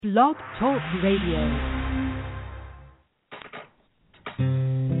Blog Talk Radio.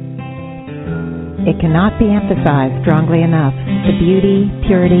 It cannot be emphasized strongly enough, the beauty,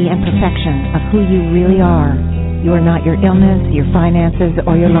 purity, and perfection of who you really are. You are not your illness, your finances,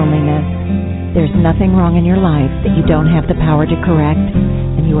 or your loneliness. There's nothing wrong in your life that you don't have the power to correct,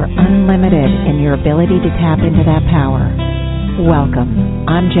 and you are unlimited in your ability to tap into that power. Welcome.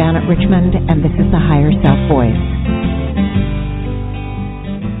 I'm Janet Richmond, and this is the Higher Self Voice.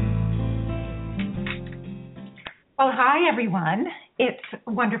 Well, hi, everyone. It's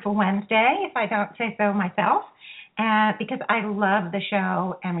Wonderful Wednesday, if I don't say so myself, because I love the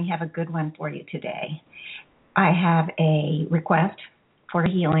show, and we have a good one for you today. I have a request for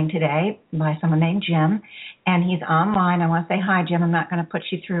healing today by someone named Jim, and he's online. I want to say hi, Jim. I'm not going to put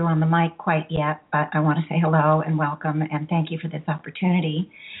you through on the mic quite yet, but I want to say hello and welcome, and thank you for this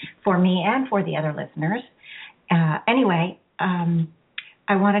opportunity for me and for the other listeners. Anyway, I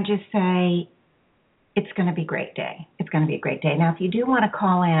want to just say, it's going to be a great day. It's going to be a great day. Now, if you do want to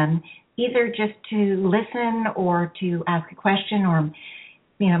call in, either just to listen or to ask a question or,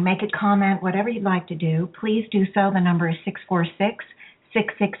 make a comment, whatever you'd like to do, please do so. The number is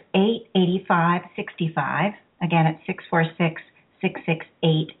 646-668-8565. Again, it's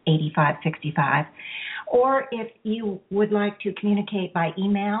 646-668-8565. Or if you would like to communicate by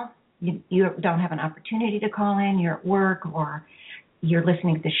email, you don't have an opportunity to call in, you're at work, or you're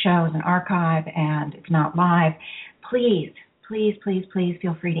listening to the show as an archive and it's not live, please feel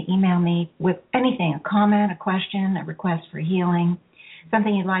free to email me with anything, a comment, a question, a request for healing,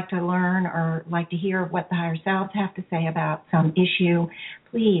 something you'd like to learn or like to hear what the higher selves have to say about some issue.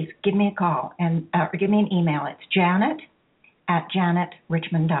 Please give me a call or give me an email. It's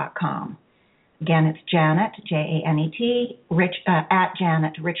janet@janetrichmond.com. Again, it's Janet, Janet, at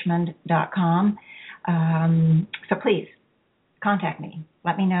janetrichmond.com. So please, contact me.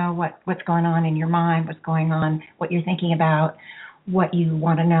 Let me know what's going on in your mind, what's going on, what you're thinking about, what you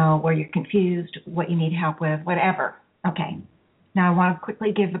want to know, where you're confused, what you need help with, whatever. Okay. Now I want to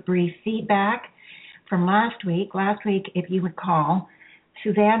quickly give a brief feedback from last week. Last week, if you recall,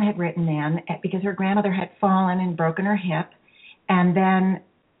 Suzanne had written in because her grandmother had fallen and broken her hip, and then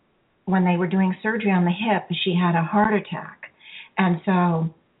when they were doing surgery on the hip, she had a heart attack. And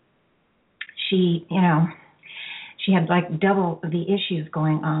so she had like double the issues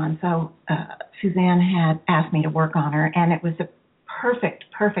going on. So Suzanne had asked me to work on her, and it was a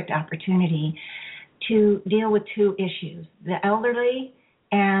perfect opportunity to deal with two issues, the elderly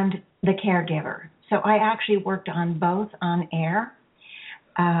and the caregiver. So I actually worked on both on air.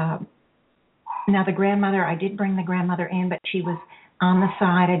 Now the grandmother, I did bring the grandmother in, but she was on the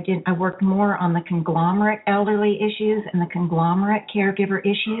side. I worked more on the conglomerate elderly issues and the conglomerate caregiver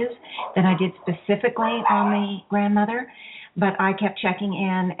issues than I did specifically on the grandmother. But I kept checking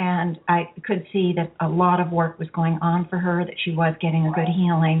in, and I could see that a lot of work was going on for her, that she was getting a good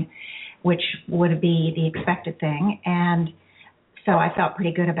healing, which would be the expected thing. And so I felt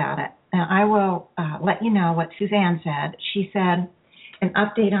pretty good about it. Now, I will let you know what Suzanne said. She said an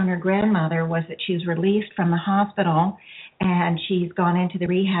update on her grandmother was that she was released from the hospital, and she's gone into the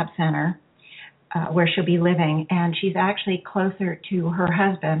rehab center where she'll be living, and she's actually closer to her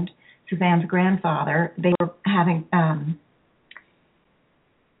husband, Suzanne's grandfather. They were having,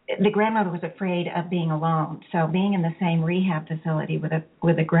 the grandmother was afraid of being alone, so being in the same rehab facility with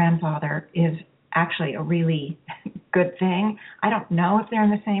a grandfather is actually a really good thing. I don't know if they're in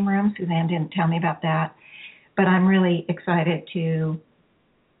the same room. Suzanne didn't tell me about that, but I'm really excited to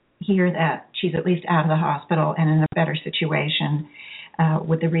hear that she's at least out of the hospital and in a better situation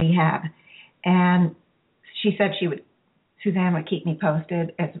with the rehab. And she said Suzanne would keep me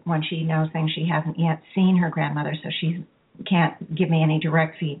posted when she knows things. She hasn't yet seen her grandmother, so she can't give me any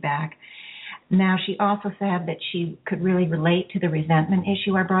direct feedback. Now, she also said that she could really relate to the resentment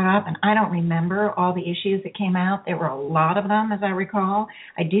issue I brought up, and I don't remember all the issues that came out. There were a lot of them, as I recall.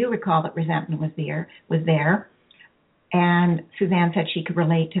 I do recall that resentment was there. And Suzanne said she could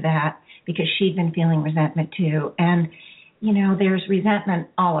relate to that because she'd been feeling resentment too. And, there's resentment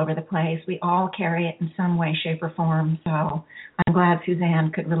all over the place. We all carry it in some way, shape, or form. So I'm glad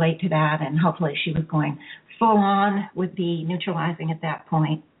Suzanne could relate to that, and hopefully she was going full on with the neutralizing at that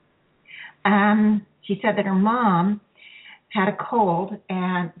point. She said that her mom had a cold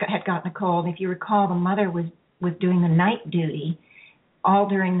and had gotten a cold. If you recall, the mother was doing the night duty all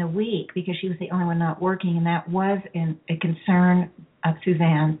during the week because she was the only one not working, and that was a concern of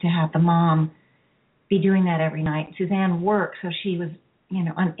Suzanne to have the mom be doing that every night. Suzanne worked, so she was,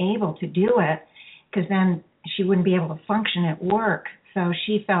 unable to do it because then she wouldn't be able to function at work. So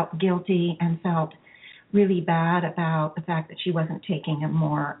she felt guilty and felt really bad about the fact that she wasn't taking a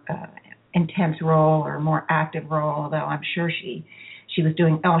more intense role or more active role, although I'm sure she was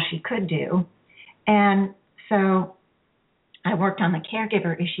doing all she could do. And so I worked on the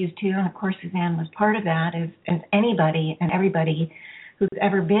caregiver issues too, and of course Suzanne was part of that, as anybody and everybody who's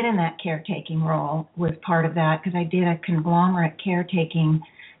ever been in that caretaking role was part of that, because I did a conglomerate caretaking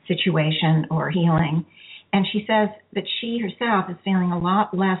situation or healing. And she says that she herself is feeling a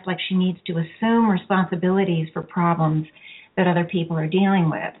lot less like she needs to assume responsibilities for problems that other people are dealing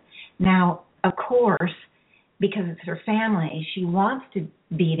with. Now, of course, because it's her family, she wants to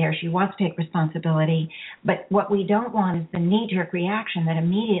be there, she wants to take responsibility, but what we don't want is the knee-jerk reaction that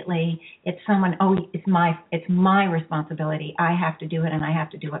immediately it's my responsibility, I have to do it and I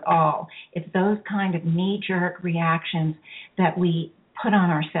have to do it all. It's those kind of knee-jerk reactions that we put on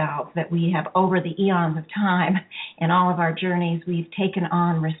ourselves, that we have over the eons of time in all of our journeys. We've taken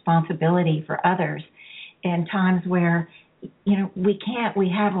on responsibility for others in times where we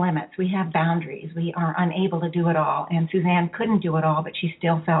have limits, we have boundaries, we are unable to do it all. And Suzanne couldn't do it all, but she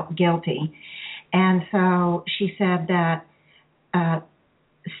still felt guilty. And so she said that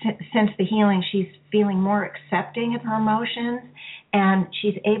since the healing, she's feeling more accepting of her emotions, and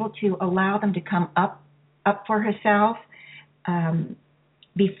she's able to allow them to come up for herself.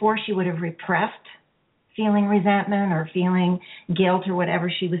 Before she would have repressed feeling resentment or feeling guilt or whatever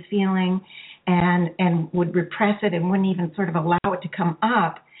she was feeling, and would repress it and wouldn't even sort of allow it to come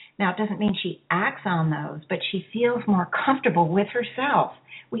up. Now, it doesn't mean she acts on those, but she feels more comfortable with herself.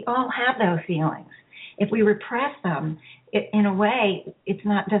 We all have those feelings. If we repress them, in a way,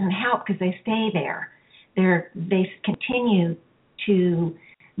 doesn't help because they stay there. They continue to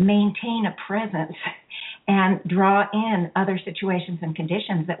maintain a presence and draw in other situations and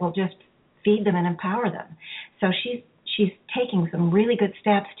conditions that will just feed them and empower them. So she's taking some really good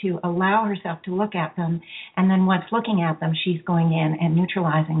steps to allow herself to look at them, and then once looking at them, she's going in and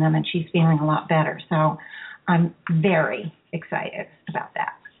neutralizing them, and she's feeling a lot better. So I'm very excited about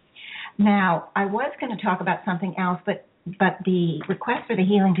that. Now, I was going to talk about something else, but the request for the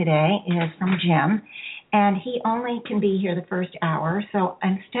healing today is from Jim, and he only can be here the first hour. So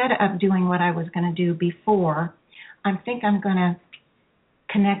instead of doing what I was going to do before, I think I'm going to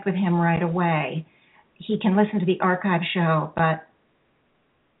connect with him right away. He can listen to the archive show,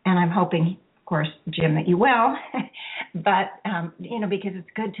 and I'm hoping, of course, Jim, that you will, but, because it's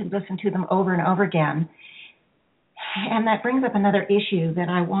good to listen to them over and over again. And that brings up another issue that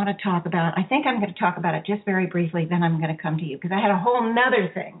I want to talk about. I think I'm going to talk about it just very briefly, then I'm going to come to you, because I had a whole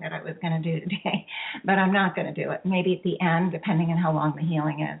nother thing that I was going to do today, but I'm not going to do it. Maybe at the end, depending on how long the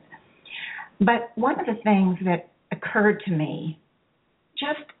healing is. But one of the things that occurred to me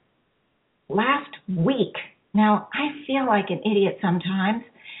just last week, now I feel like an idiot sometimes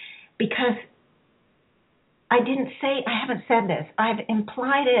because I haven't said this. I've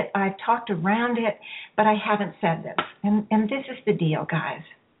implied it, I've talked around it, but I haven't said this. And this is the deal, guys.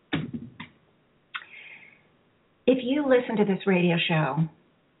 If you listen to this radio show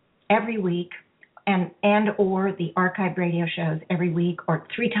every week and or the archived radio shows every week or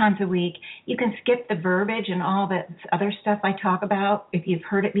 3 times a week, you can skip the verbiage and all the other stuff I talk about. If you've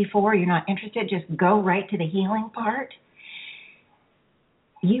heard it before, you're not interested, just go right to the healing part.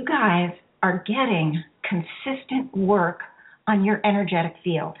 You guys are getting consistent work on your energetic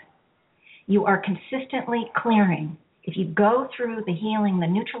field. You are consistently clearing. If you go through the healing, the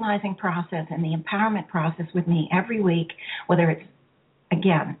neutralizing process, and the empowerment process with me every week, whether it's,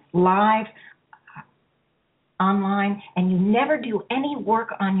 again, live, online, and you never do any work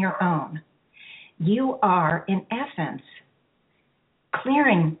on your own, you are, in essence,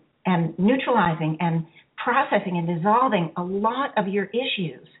 clearing and neutralizing and processing and dissolving a lot of your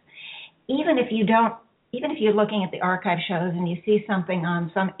issues. Even if you're looking at the archive shows and you see something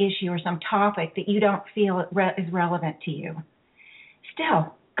on some issue or some topic that you don't feel is relevant to you,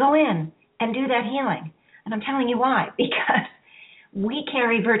 still go in and do that healing. And I'm telling you why. Because we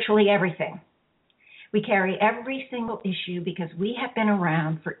carry virtually everything. We carry every single issue because we have been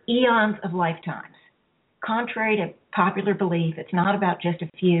around for eons of lifetimes. Contrary to popular belief, it's not about just a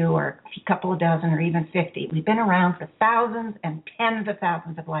few or a couple of dozen or even 50. We've been around for thousands and tens of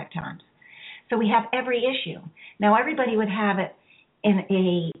thousands of lifetimes. So we have every issue. Now, everybody would have it in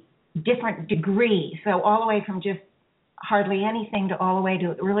a different degree, so all the way from just hardly anything to all the way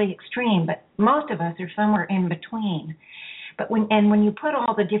to really extreme, but most of us are somewhere in between. But when you put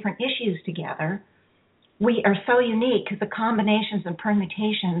all the different issues together, we are so unique because the combinations and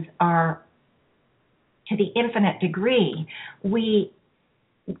permutations are to the infinite degree.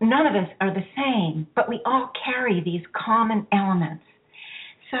 None of us are the same, but we all carry these common elements.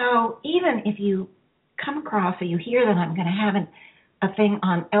 So even if you come across or you hear that I'm going to have a thing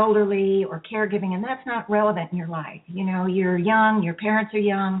on elderly or caregiving, and that's not relevant in your life. You know, you're young, your parents are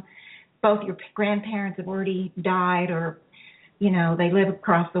young, both your grandparents have already died, or, you know, they live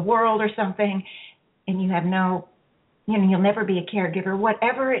across the world or something, and you have no, you know, you'll never be a caregiver.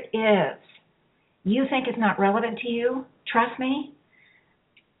 Whatever it is you think is not relevant to you, trust me,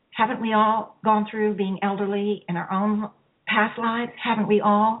 haven't we all gone through being elderly in our own past lives? Haven't we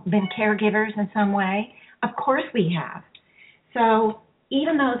all been caregivers in some way? Of course we have. So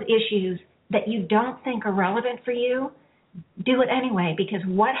even those issues that you don't think are relevant for you, do it anyway, because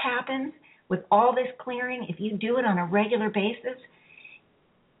what happens with all this clearing, if you do it on a regular basis,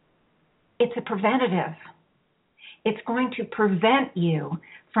 it's a preventative. It's going to prevent you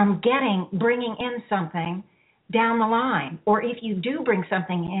from bringing in something down the line. Or if you do bring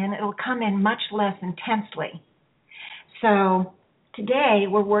something in, it'll come in much less intensely. So today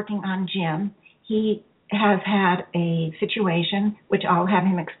we're working on Jim. He has had a situation, which I'll have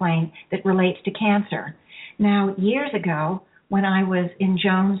him explain, that relates to cancer. Now, years ago, when I was in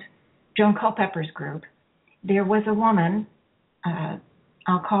Joan Culpepper's group, there was a woman,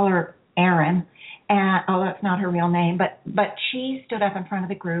 I'll call her Erin, that's not her real name, but she stood up in front of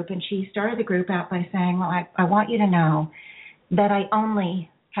the group and she started the group out by saying, well, I want you to know that I only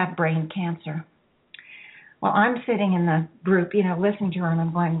have brain cancer. Well, I'm sitting in the group, you know, listening to her, and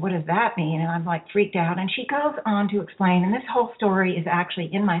I'm going, what does that mean? And I'm like freaked out. And she goes on to explain, and this whole story is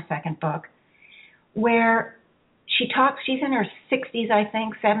actually in my second book, where she talks, she's in her 60s, I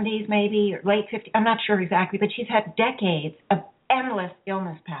think, 70s maybe, or late 50s, I'm not sure exactly, but she's had decades of endless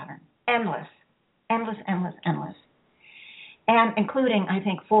illness pattern, endless, and including, I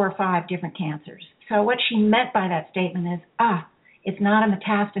think, 4 or 5 different cancers. So what she meant by that statement is, it's not a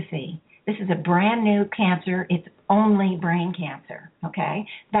metastasis. This is a brand new cancer. It's only brain cancer, okay?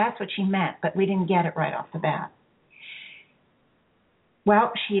 That's what she meant, but we didn't get it right off the bat.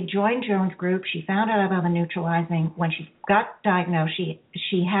 Well, she had joined Joan's group. She found out about the neutralizing. When she got diagnosed,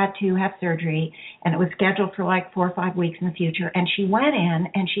 she had to have surgery, and it was scheduled for like 4 or 5 weeks in the future. And she went in,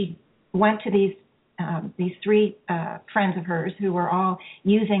 and she went to these 3 friends of hers who were all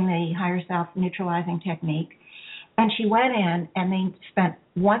using the higher self neutralizing technique. And she went in, and they spent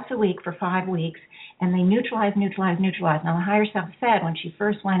once a week for 5 weeks, and they neutralized. Now, the higher self said when she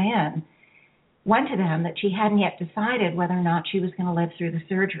first went to them that she hadn't yet decided whether or not she was going to live through the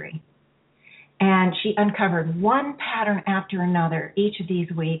surgery. And she uncovered one pattern after another each of these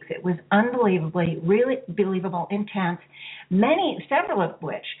weeks. It was unbelievably, really believable, intense, several of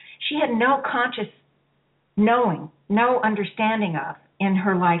which she had no conscious knowing, no understanding of in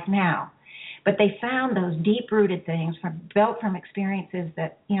her life now. But they found those deep-rooted things built from experiences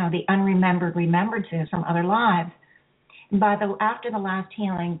that, you know, the unremembered remembrances from other lives. And after the last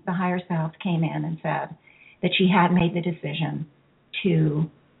healing, the higher self came in and said that she had made the decision to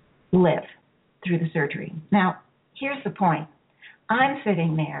live through the surgery. Now, here's the point. I'm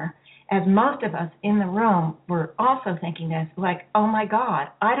sitting there, as most of us in the room were also thinking this, like, oh my God,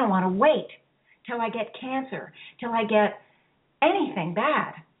 I don't want to wait till I get cancer, till I get anything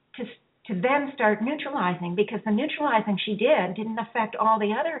bad to then start neutralizing, because the neutralizing she didn't affect all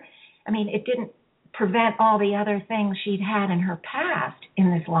the other, it didn't prevent all the other things she'd had in her past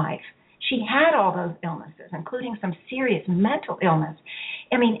in this life. She had all those illnesses, including some serious mental illness.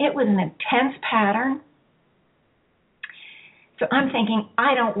 It was an intense pattern. So I'm thinking,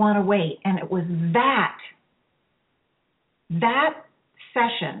 I don't want to wait. And it was that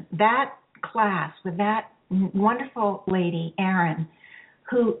session, that class with that wonderful lady, Erin,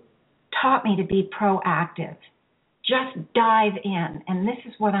 who taught me to be proactive. Just dive in. And this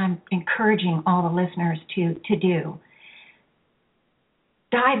is what I'm encouraging all the listeners to do.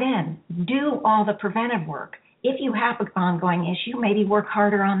 Dive in. Do all the preventive work. If you have an ongoing issue, maybe work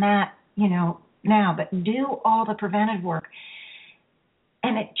harder on that, now, but do all the preventive work.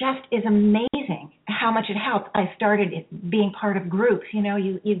 And it just is amazing how much it helps. I started being part of groups.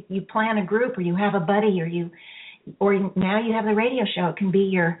 You plan a group, or you have a buddy, or now you have the radio show. It can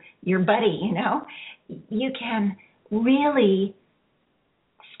be your buddy, You can really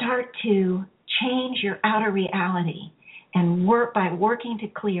start to change your outer reality and work by working to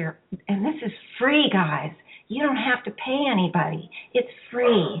clear. And this is free, guys. You don't have to pay anybody. It's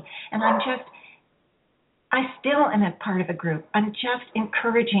free. And I still am a part of a group. I'm just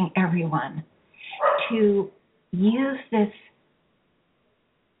encouraging everyone to use this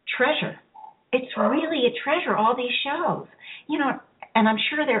treasure. It's really a treasure, all these shows. And I'm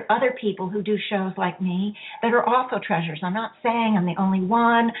sure there are other people who do shows like me that are also treasures. I'm not saying I'm the only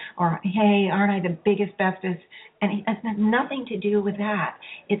one, or, hey, aren't I the biggest, bestest? And it has nothing to do with that.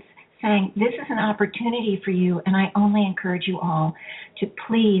 It's saying this is an opportunity for you, and I only encourage you all to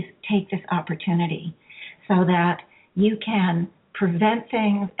please take this opportunity so that you can prevent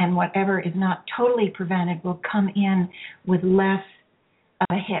things, and whatever is not totally prevented will come in with less of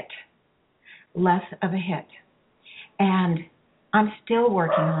a hit. And I'm still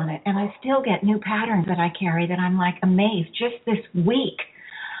working on it, and I still get new patterns that I carry that I'm like amazed. Just this week,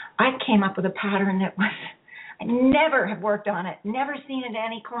 I came up with a pattern that was, I never have worked on it, never seen it in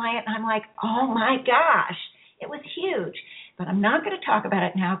any client. And I'm like, oh my gosh, it was huge. But I'm not going to talk about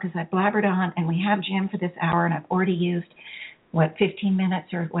it now because I blabbered on, and we have Jim for this hour, and I've already used, 15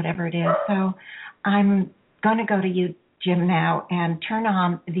 minutes or whatever it is. So I'm going to go to you, Jim, now and turn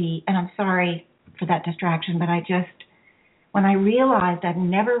on and I'm sorry for that distraction, but when I realized I've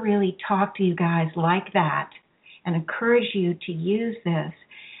never really talked to you guys like that and encourage you to use this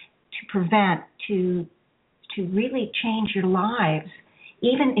to prevent, to really change your lives,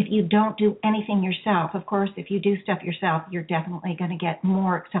 even if you don't do anything yourself. Of course, if you do stuff yourself, you're definitely going to get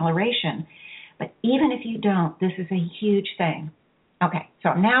more acceleration. But even if you don't, this is a huge thing. Okay, so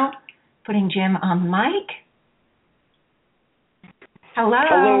I'm now putting Jim on the mic. Hello.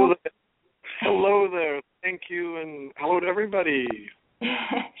 Hello there. Hello there. Thank you, and hello to everybody.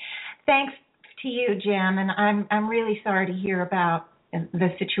 Thanks to you, Jim, and I'm really sorry to hear about the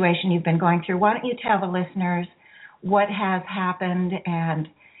situation you've been going through. Why don't you tell the listeners what has happened, and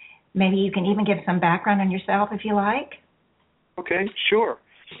maybe you can even give some background on yourself if you like. Okay, sure.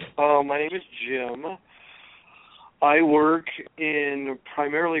 My name is Jim. I work in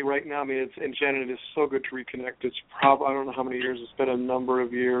primarily right now. I mean, Janet, it's so good to reconnect. It's I don't know how many years. It's been a number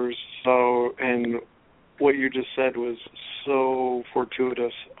of years. So, and what you just said was so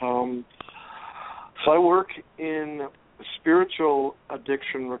fortuitous. So I work in spiritual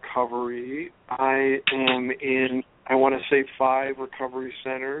addiction recovery. I am in, I want to say, 5 recovery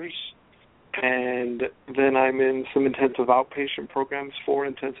centers. And then I'm in some intensive outpatient programs, 4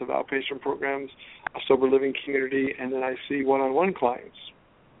 intensive outpatient programs, a sober living community, and then I see one-on-one clients.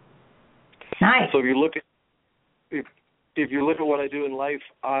 Nice. So if you look at what I do in life,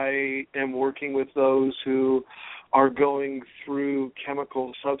 I am working with those who are going through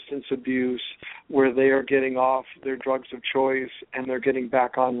chemical substance abuse where they are getting off their drugs of choice and they're getting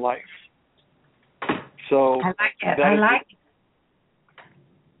back on life. So I like it. I like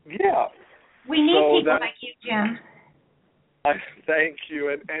it. Yeah. We need people like you, Jim. Thank you,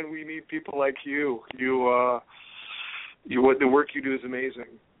 and we need people like you. What the work you do is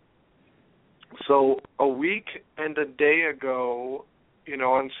amazing. So a week and a day ago,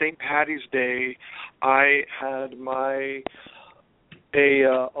 on St. Patty's Day, I had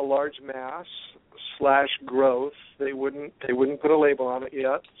a large mass / growth. They wouldn't put a label on it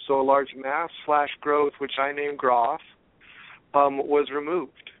yet. So a large mass / growth, which I named Groff, was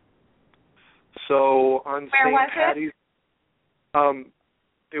removed. So on St. Patty's,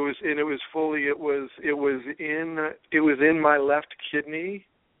 it was in my left kidney.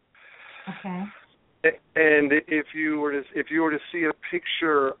 Okay. And if you were to see a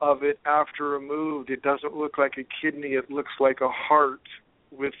picture of it after removed, it doesn't look like a kidney. It looks like a heart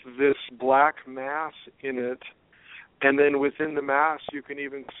with this black mass in it. And then within the mass, you can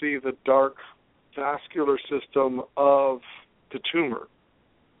even see the dark vascular system of the tumor.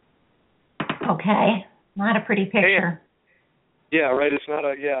 Okay, not a pretty picture. Yeah, right. It's not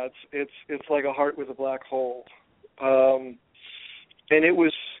it's like a heart with a black hole, and it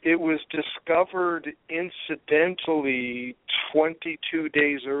was discovered incidentally 22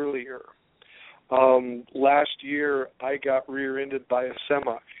 days earlier. Last year, I got rear-ended by a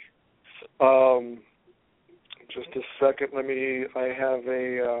semi. Just a second. I have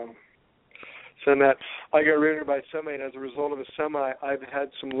a. So that I got rear-ended by a semi, and as a result of a semi, I've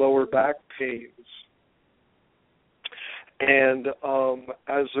had some lower back pains. And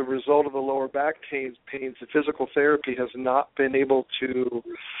as a result of the lower back pains, the physical therapy has not been able to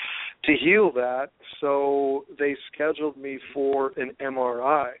heal that. So they scheduled me for an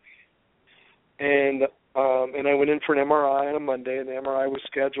MRI, and I went in for an MRI on a Monday, and the MRI was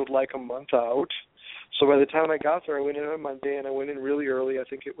scheduled like a month out. So by the time I got there, I went in on Monday, and I went in really early. I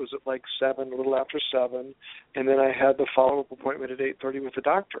think it was at like 7, a little after 7, and then I had the follow-up appointment at 8:30 with the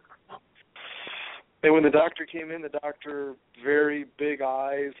doctor. And when the doctor came in, the doctor, very big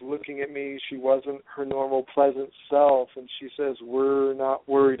eyes, looking at me. She wasn't her normal pleasant self, and she says, "We're not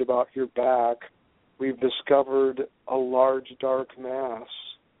worried about your back. We've discovered a large dark mass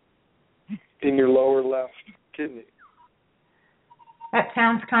in your lower left kidney." That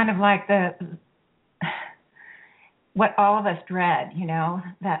sounds kind of like what all of us dread,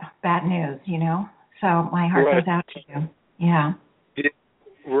 that bad news, So my heart goes out to you. Yeah.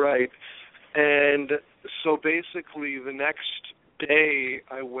 Right. And so basically the next day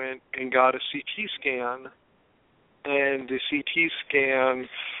I went and got a CT scan, and the CT scan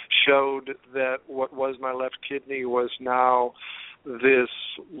showed that what was my left kidney was now this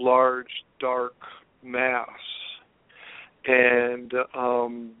large, dark mass. And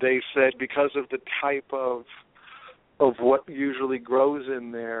they said because of the type of what usually grows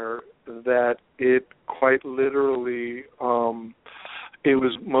in there, that it quite literally, it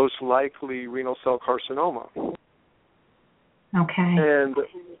was most likely renal cell carcinoma. Okay. And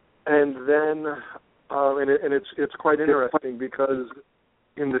then, and it's quite interesting because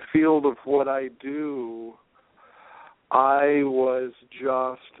in the field of what I do, I was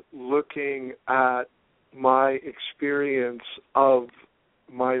just looking at my experience of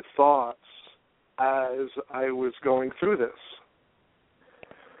my thoughts as I was going through this.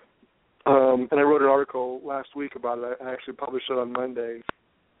 And I wrote an article last week about it. I actually published it on Monday,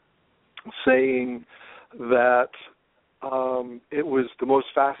 saying that it was the most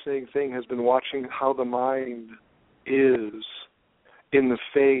fascinating thing has been watching how the mind is in the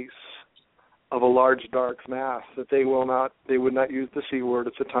face of a large dark mass that they would not use the C word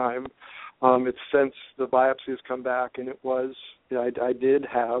at the time. It's since the biopsies come back, and it was, I did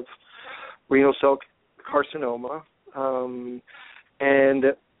have renal cell carcinoma, and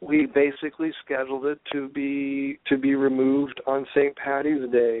we basically scheduled it to be removed on St. Patty's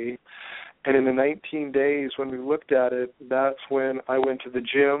Day. And in the 19 days when we looked at it, that's when I went to the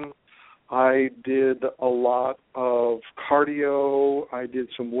gym. I did a lot of cardio. I did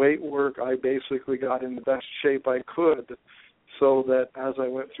some weight work. I basically got in the best shape I could so that as I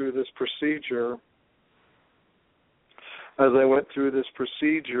went through this procedure,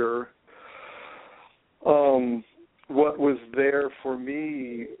 what was there for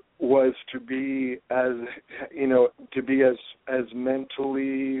me was to be as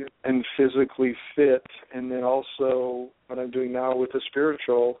mentally and physically fit, and then also what I'm doing now with the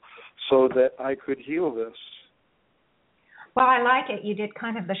spiritual, so that I could heal this. Well, I like it. You did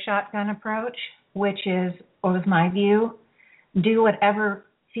kind of the shotgun approach, which was my view. Do whatever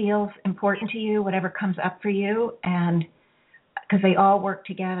feels important to you, whatever comes up for you, and because they all work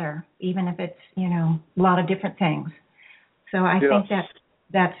together, even if it's, a lot of different things. So I think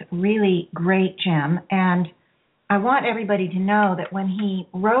that's really great, Jim. And I want everybody to know that when he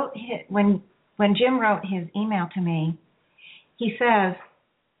wrote when Jim wrote his email to me, he says,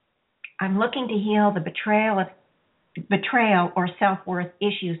 "I'm looking to heal the betrayal or self-worth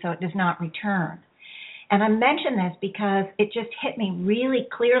issue so it does not return." And I mention this because it just hit me really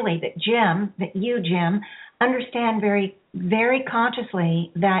clearly that you, Jim, understand very, very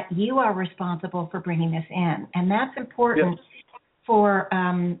consciously that you are responsible for bringing this in. And that's important for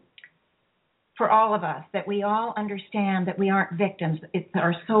all of us, that we all understand that we aren't victims. It's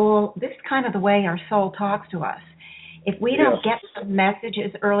our soul. This is kind of the way our soul talks to us. If we don't get the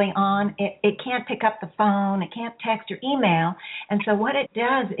messages early on, it can't pick up the phone, it can't text or email. And so what it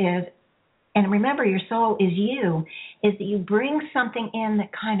does is, and remember, your soul is you, is that you bring something in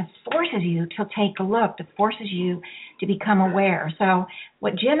that kind of forces you to take a look, that forces you to become aware. So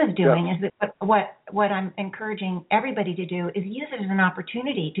what Jim is doing is that what I'm encouraging everybody to do is use it as an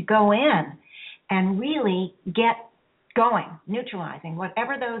opportunity to go in and really get going, neutralizing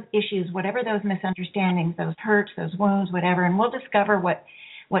whatever those issues, whatever those misunderstandings, those hurts, those wounds, whatever, and we'll discover what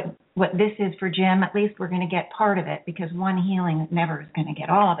this is for Jim. At least we're going to get part of it, because one healing never is going to get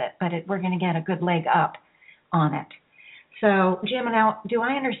all of it, but we're going to get a good leg up on it. So, Jim, now, do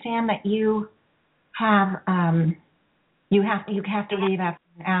I understand that you have you have to leave after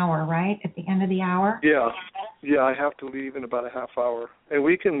an hour, right? At the end of the hour? Yeah, I have to leave in about a half hour, and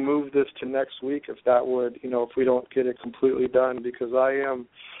we can move this to next week if that would, if we don't get it completely done, because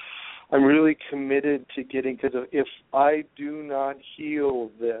I'm really committed to getting, because if I do not heal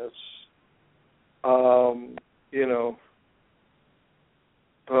this, well,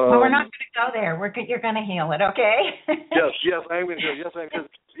 we're not going to go there. You're going to heal it, okay? yes, I am going to heal it.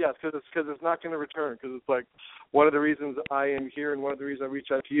 Yes, because it's not going to return. Because it's like one of the reasons I am here, and one of the reasons I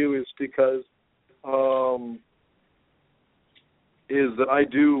reached out to you is because is that I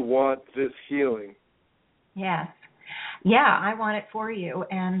do want this healing. Yes. Yeah, I want it for you.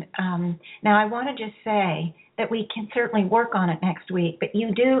 And now I want to just say that we can certainly work on it next week, but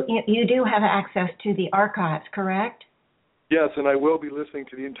you do have access to the archives, correct? Yes, and I will be listening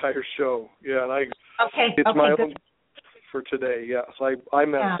to the entire show. Yeah, and it's my own for today. Yes, I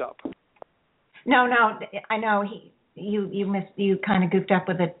messed up. No, I know you kind of goofed up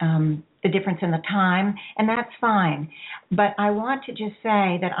with it, the difference in the time, and that's fine. But I want to just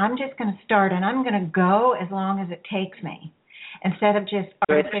say that I'm just going to start, and I'm going to go as long as it takes me. instead of just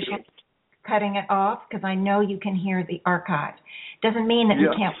artificially cutting it off, because I know you can hear the archive. Doesn't mean that you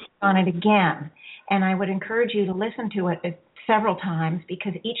can't work on it again. And I would encourage you to listen to it several times,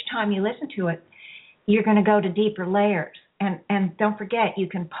 because each time you listen to it, you're going to go to deeper layers. And don't forget, you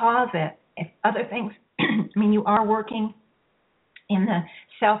can pause it if other things, I mean, you are working in the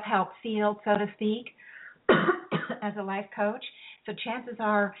self-help field, so to speak, as a life coach. So chances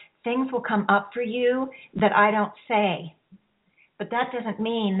are things will come up for you that I don't say. But that doesn't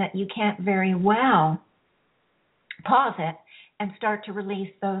mean that you can't very well pause it and start to release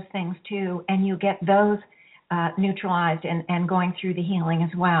those things too, and you get those neutralized and going through the healing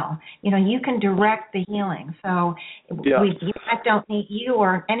as well. You know, you can direct the healing. So you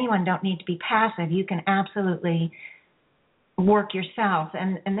or anyone don't need to be passive. You can absolutely work yourself.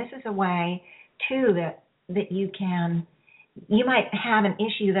 And this is a way too that you might have an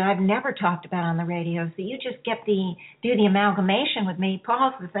issue that I've never talked about on the radio. So you just do the amalgamation with me,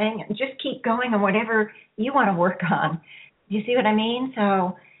 pause the thing, and just keep going on whatever you want to work on. Do you see what I mean?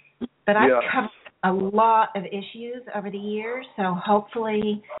 So, but I've covered a lot of issues over the years, so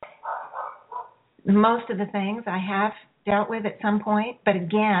hopefully most of the things I have dealt with at some point. But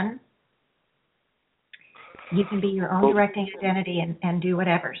again, you can be your own directing identity and do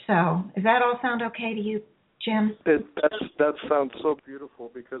whatever. So does that all sound okay to you, Jim? That sounds so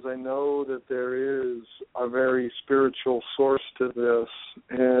beautiful, because I know that there is a very spiritual source to this,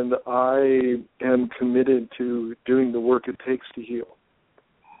 and I am committed to doing the work it takes to heal.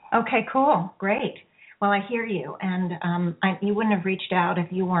 Okay, cool. Great. Well, I hear you, and you wouldn't have reached out if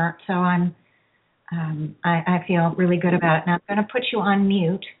you weren't, so I feel really good about it. Now I'm going to put you on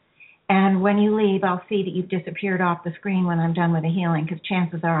mute, and when you leave, I'll see that you've disappeared off the screen when I'm done with the healing, because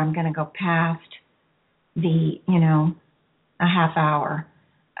chances are I'm going to go past a half hour.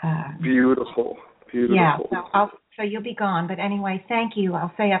 Beautiful. Yeah, so you'll be gone. But anyway, thank you.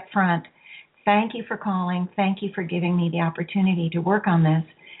 I'll say up front, thank you for calling. Thank you for giving me the opportunity to work on this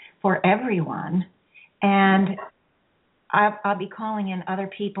for everyone. And I'll be calling in other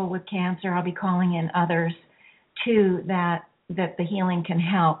people with cancer. I'll be calling in others, too, that the healing can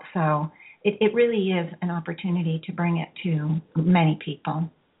help. So it really is an opportunity to bring it to many people.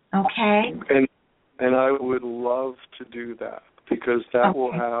 Okay? And I would love to do that, because that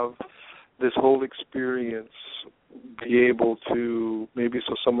will have this whole experience be able to, maybe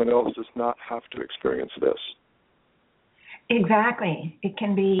so someone else does not have to experience this. Exactly. It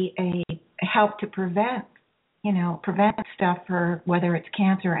can be a help to prevent stuff, for whether it's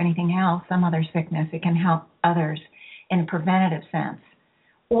cancer or anything else, some other sickness. It can help others in a preventative sense.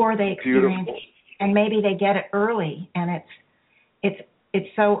 Or they experience it, and maybe they get it early, and it's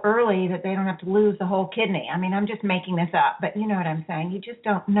so early that they don't have to lose the whole kidney. I mean, I'm just making this up, but you know what I'm saying. You just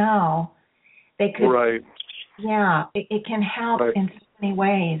don't know. They could. Right. Yeah, it can help in so many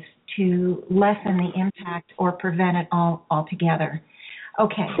ways to lessen the impact or prevent it altogether.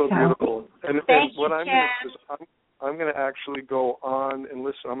 Okay. So beautiful. And what I'm going to do is I'm going to actually go on and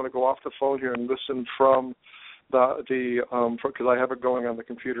listen. I'm going to go off the phone here and listen from because I have it going on the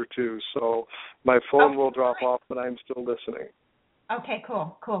computer too. So my phone will drop off, but I'm still listening. Okay,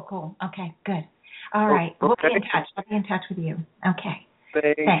 cool. Okay, good. All right. We'll be in touch. I'll be in touch with you. Okay.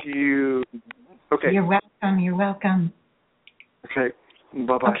 Thank you. Okay. You're welcome. Okay.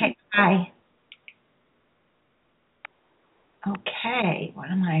 Bye-bye. Okay, bye. Okay,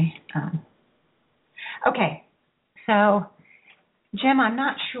 what am I? Okay, so Jim, I'm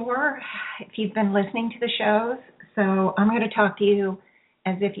not sure if you've been listening to the shows, so I'm going to talk to you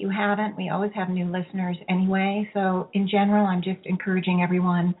as if you haven't. We always have new listeners anyway, so in general, I'm just encouraging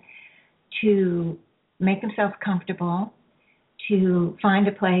everyone to make themselves comfortable, to find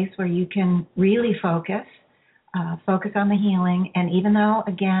a place where you can really focus on the healing. And even though,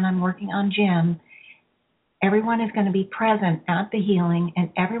 again, I'm working on Jim, everyone is going to be present at the healing, and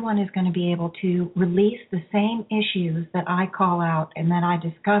everyone is going to be able to release the same issues that I call out and that I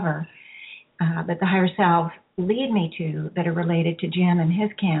discover that the higher self lead me to, that are related to Jim and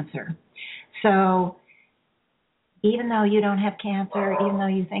his cancer. So even though you don't have cancer, even though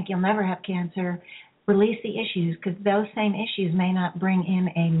you think you'll never have cancer, release the issues, because those same issues may not bring in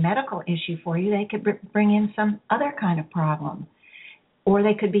a medical issue for you. They could bring in some other kind of problem, or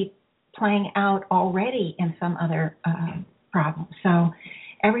they could be playing out already in some other problem. So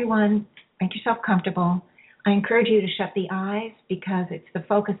everyone, make yourself comfortable. I encourage you to shut the eyes, because it's the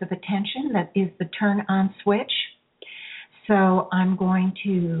focus of attention that is the turn on switch. So I'm going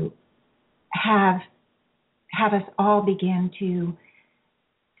to have us all begin to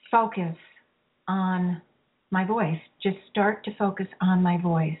focus on my voice. Just start to focus on my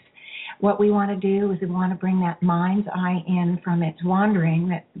voice. What we want to do is we want to bring that mind's eye in from its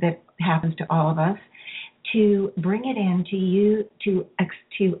wandering that happens to all of us, to bring it in to you,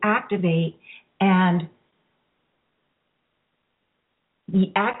 to activate and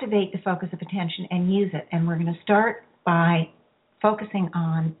activate the focus of attention and use it. And we're going to start by focusing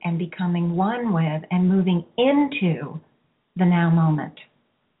on and becoming one with and moving into the now moment.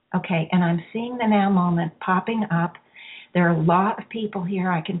 Okay, and I'm seeing the now moment popping up. There are a lot of people here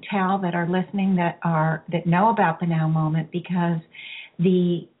I can tell that are listening that know about the now moment, because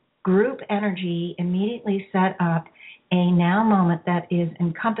the group energy immediately set up a now moment that is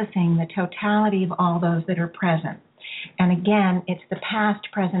encompassing the totality of all those that are present. And again, it's the past,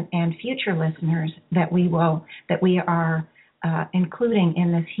 present, and future listeners that we are including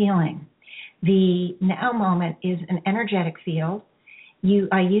in this healing. The now moment is an energetic field.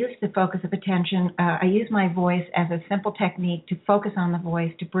 I use the focus of attention. I use my voice as a simple technique to focus on the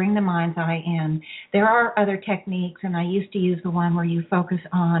voice, to bring the mind's eye in. There are other techniques, and I used to use the one where you focus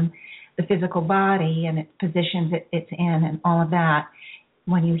on the physical body and its positions it's in and all of that.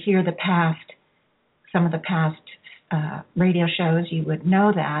 When you hear some of the past radio shows, you would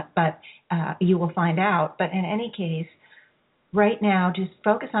know that, but you will find out. But in any case, right now, just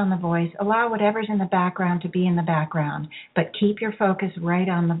focus on the voice. Allow whatever's in the background to be in the background, but keep your focus right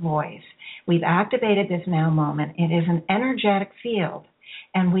on the voice. We've activated this now moment. It is an energetic field,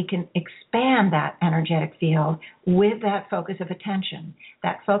 and we can expand that energetic field with that focus of attention.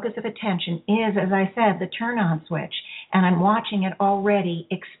 That focus of attention is, as I said, the turn-on switch, and I'm watching it already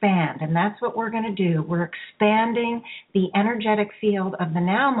expand, and that's what we're going to do. We're expanding the energetic field of the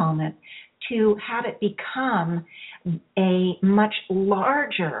now moment to have it become a much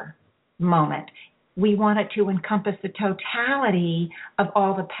larger moment. We want it to encompass the totality of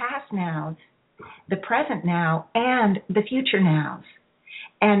all the past nows, the present now, and the future nows.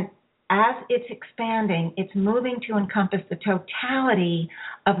 And as it's expanding, it's moving to encompass the totality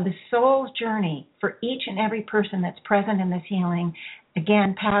of the soul's journey for each and every person that's present in this healing,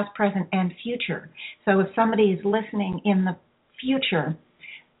 again, past, present, and future. So if somebody is listening in the future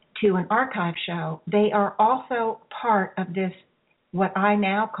to an archive show, they are also part of this, what I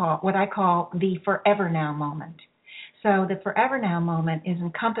call the forever now moment. So the forever now moment is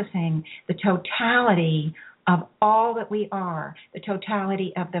encompassing the totality of all that we are, the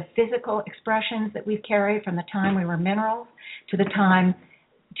totality of the physical expressions that we've carried from the time we were minerals to the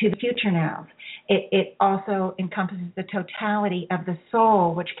future now. It also encompasses the totality of the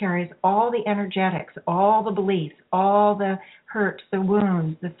soul, which carries all the energetics, all the beliefs, all the hurts, the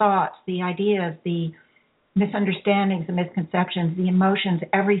wounds, the thoughts, the ideas, the misunderstandings, the misconceptions, the emotions,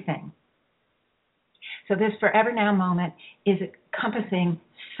 everything. So this forever now moment is encompassing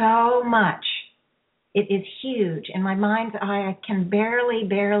so much. It is huge. In my mind's eye, I can barely,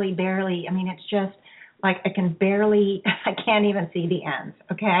 it's just like I can't even see the ends,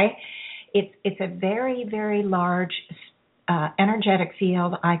 okay? It's a very, very large energetic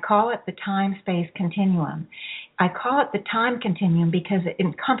field. I call it the time-space continuum. I call it the time continuum because it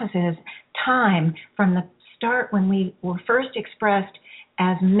encompasses time from the start when we were first expressed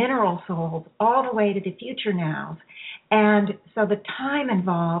as mineral souls all the way to the future nows. And so the time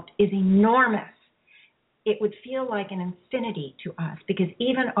involved is enormous. It would feel like an infinity to us because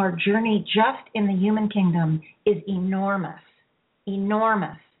even our journey just in the human kingdom is enormous.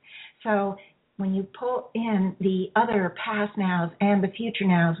 So when you pull in the other past nows and the future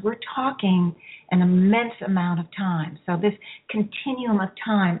nows, we're talking an immense amount of time. So this continuum of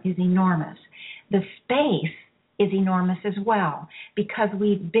time is enormous. The space is enormous as well because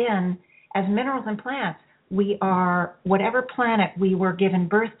we've been, as minerals and plants, we are, whatever planet we were given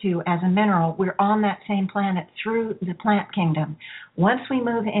birth to as a mineral, we're on that same planet through the plant kingdom. Once we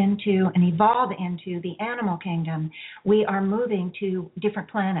move into and evolve into the animal kingdom, we are moving to different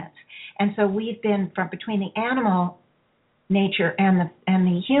planets. And so we've been from between the animal nature and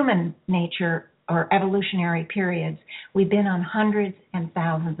the human nature or evolutionary periods, we've been on hundreds and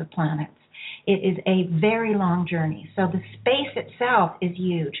thousands of planets. It is a very long journey. So the space itself is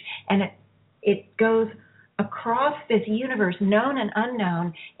huge, and it goes across this universe, known and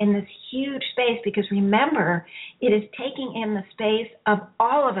unknown, in this huge space, because remember, it is taking in the space of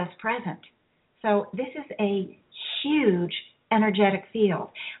all of us present. So this is a huge energetic field.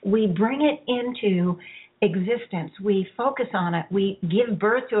 We bring it into existence. We focus on it. We give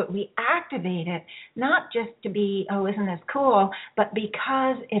birth to it. We activate it, not just to be, oh, isn't this cool, but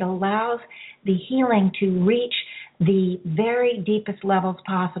because it allows the healing to reach the very deepest levels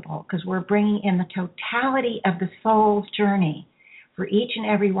possible, because we're bringing in the totality of the soul's journey for each and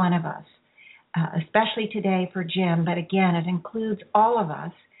every one of us, especially today for Jim, but again, it includes all of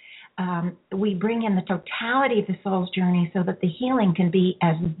us. we bring in the totality of the soul's journey so that the healing can be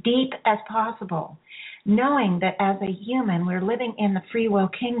as deep as possible, knowing that as a human, we're living in the free will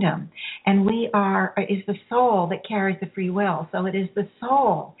kingdom, and is the soul that carries the free will. So it is the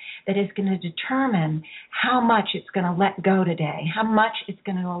soul that is going to determine how much it's going to let go today, how much it's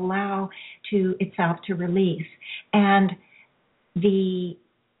going to allow to itself to release.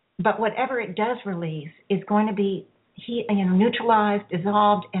 But whatever it does release is going to be neutralized,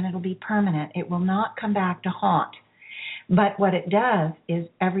 dissolved, and it'll be permanent. It will not come back to haunt. But what it does is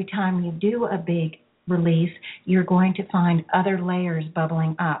every time you do a big release, you're going to find other layers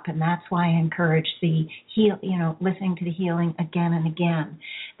bubbling up, and that's why I encourage listening to the healing again and again.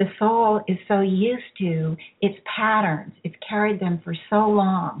 The soul is so used to its patterns, it's carried them for so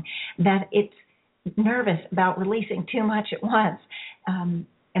long that it's nervous about releasing too much at once,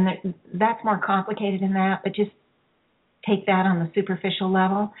 and that's more complicated than that, but just take that on the superficial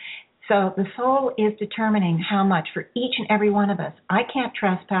level. So the soul is determining how much for each and every one of us. I can't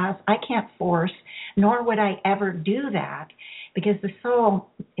trespass, I can't force, nor would I ever do that, because the soul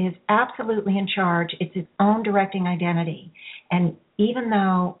is absolutely in charge. It's its own directing identity. And even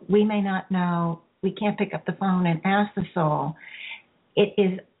though we may not know, we can't pick up the phone and ask the soul, it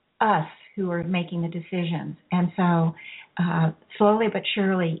is us who are making the decisions. And so slowly but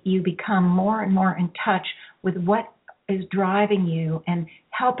surely you become more and more in touch with what is driving you and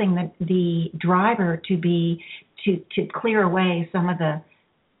helping the driver to clear away some of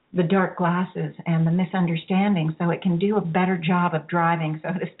the dark glasses and the misunderstanding so it can do a better job of driving, so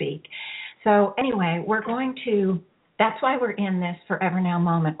to speak. So anyway, that's why we're in this Forever Now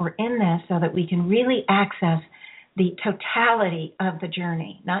moment. We're in this so that we can really access the totality of the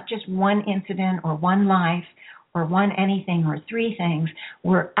journey, not just one incident or one life or one anything or three things.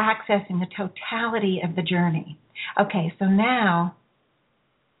 We're accessing the totality of the journey. Okay, so now,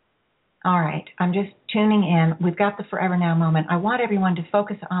 all right, I'm just tuning in. We've got the Forever Now moment. I want everyone to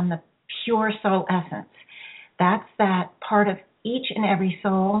focus on the pure soul essence. That's that part of each and every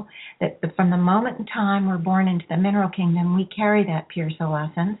soul that from the moment in time we're born into the mineral kingdom, we carry that pure soul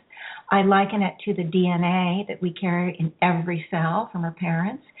essence. I liken it to the DNA that we carry in every cell from our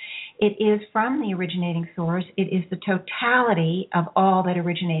parents. It is from the originating source. It is the totality of all that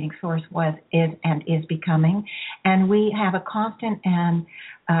originating source was, is, and is becoming. And we have a constant and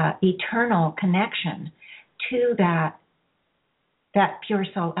eternal connection to that pure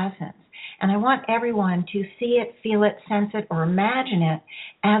soul essence. And I want everyone to see it, feel it, sense it, or imagine it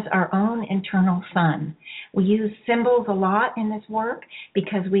as our own internal sun. We use symbols a lot in this work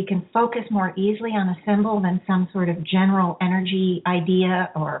because we can focus more easily on a symbol than some sort of general energy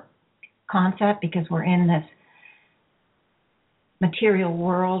idea or concept, because we're in this material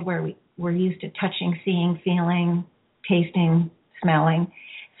world where we're used to touching, seeing, feeling, tasting, smelling.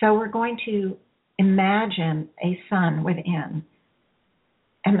 So we're going to imagine a sun within.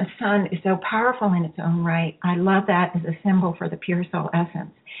 And the sun is so powerful in its own right. I love that as a symbol for the pure soul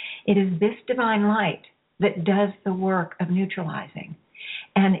essence. It is this divine light that does the work of neutralizing.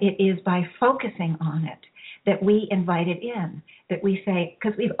 And it is by focusing on it that we invite it in, that we say,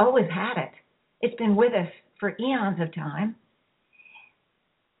 because we've always had it. It's been with us for eons of time.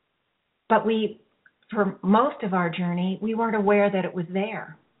 But for most of our journey, we weren't aware that it was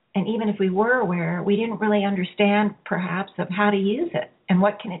there. And even if we were aware, we didn't really understand, perhaps, of how to use it and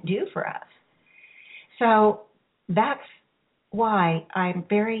what can it do for us. So that's why I'm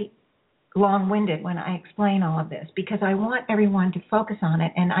very long-winded when I explain all of this, because I want everyone to focus on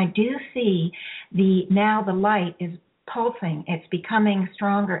it. And I do see now the light is pulsing. It's becoming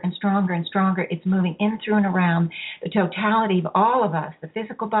stronger and stronger and stronger. It's moving in, through, and around the totality of all of us, the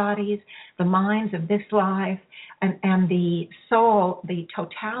physical bodies, the minds of this life, and the soul, the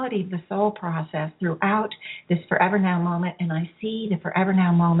totality of the soul process throughout this Forever Now moment. And I see the Forever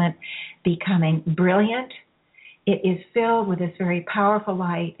Now moment becoming brilliant. It is filled with this very powerful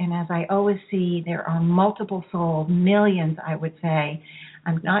light. And as I always see, there are multiple souls, millions, I would say.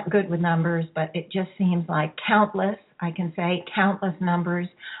 I'm not good with numbers, but it just seems like countless, I can say countless numbers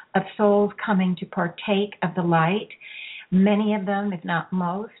of souls coming to partake of the light. Many of them, if not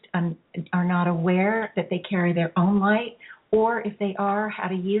most, are not aware that they carry their own light, or if they are, how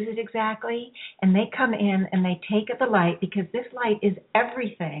to use it exactly. And they come in and they take of the light, because this light is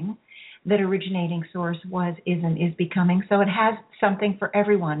everything that originating source was, is, and is becoming. So it has something for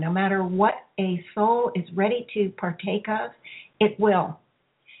everyone. No matter what a soul is ready to partake of, it will.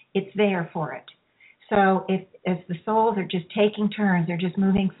 It's there for it. So as the souls are just taking turns, they're just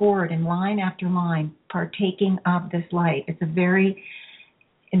moving forward in line after line, partaking of this light. It's a very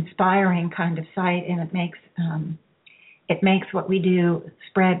inspiring kind of sight, and it makes what we do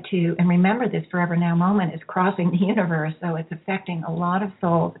spread to, and remember this forever now moment is crossing the universe, so it's affecting a lot of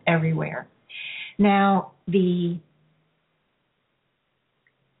souls everywhere. Now, the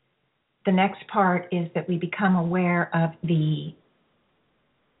next part is that we become aware of the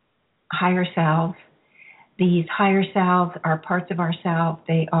higher selves. These higher selves are parts of ourselves.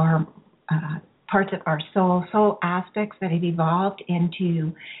 They are parts of our soul aspects that have evolved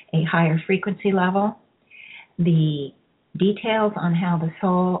into a higher frequency level. The details on how the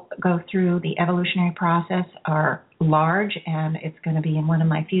soul goes through the evolutionary process are large, and it's going to be in one of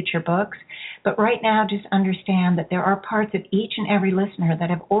my future books. But right now, just understand that there are parts of each and every listener that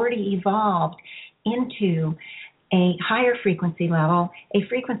have already evolved into a higher frequency level, a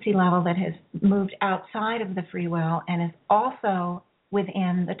frequency level that has moved outside of the free will and is also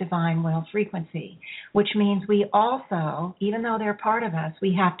within the divine will frequency, which means we also, even though they're part of us,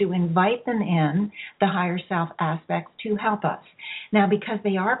 we have to invite them in, the higher self aspects, to help us. Now, because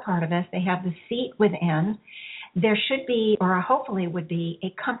they are part of us, they have the seat within, there should be, or hopefully would be,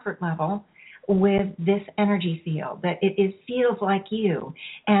 a comfort level with this energy field, that it feels like you,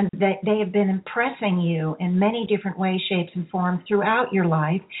 and that they have been impressing you in many different ways, shapes, and forms throughout your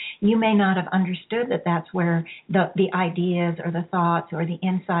life. You may not have understood that that's where the ideas or the thoughts or the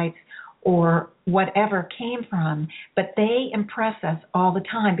insights or whatever came from, but they impress us all the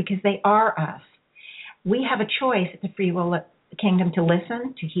time because they are us. We have a choice at the free will kingdom to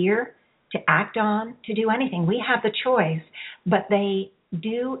listen, to hear, to act on, to do anything. We have the choice, but they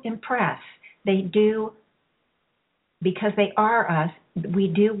do impress. They do, because they are us, we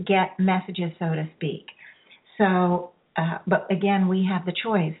do get messages, so to speak. So, but again, we have the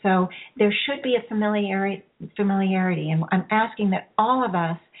choice. So there should be a familiarity, and I'm asking that all of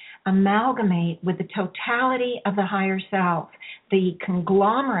us amalgamate with the totality of the higher self, the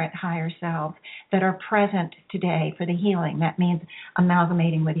conglomerate higher self that are present today for the healing. That means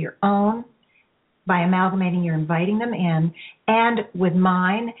amalgamating with your own. By amalgamating, you're inviting them in, and with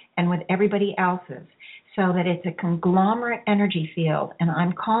mine and with everybody else's, so that it's a conglomerate energy field. And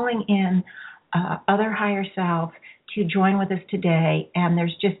I'm calling in other higher selves to join with us today. And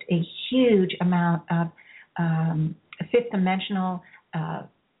there's just a huge amount of fifth dimensional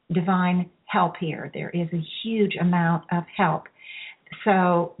divine help here. There is a huge amount of help.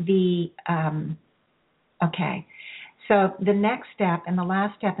 So So the next step and the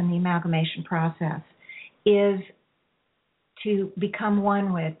last step in the amalgamation process is to become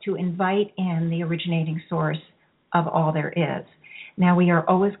one with, to invite in the originating source of all there is. Now, we are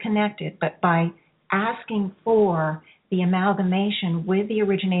always connected, but by asking for the amalgamation with the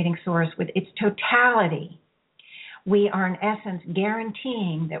originating source, with its totality, we are in essence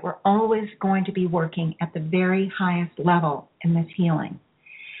guaranteeing that we're always going to be working at the very highest level in this healing.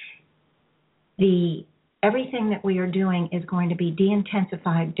 Everything that we are doing is going to be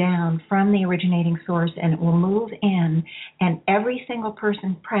de-intensified down from the originating source, and it will move in, and every single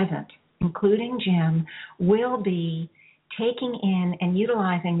person present, including Jim, will be taking in and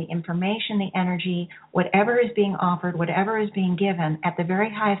utilizing the information, the energy, whatever is being offered, whatever is being given at the very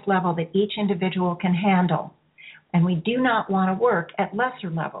highest level that each individual can handle. And we do not want to work at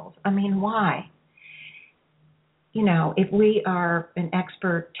lesser levels. I mean, why? You know, if we are an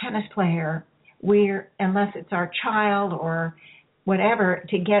expert tennis player, unless it's our child or whatever,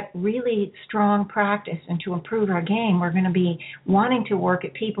 to get really strong practice and to improve our game, we're going to be wanting to work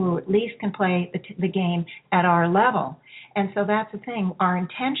at people who at least can play the game at our level. And so that's the thing. Our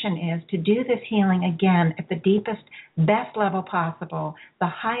intention is to do this healing again at the deepest, best level possible, the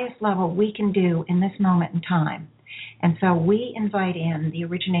highest level we can do in this moment in time. And so we invite in the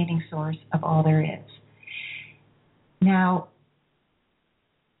originating source of all there is. Now,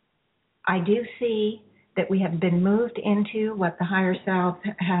 I do see that we have been moved into what the higher selves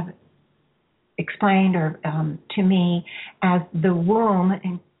have explained or to me as the womb,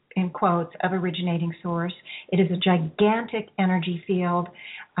 in quotes, of originating source. It is a gigantic energy field.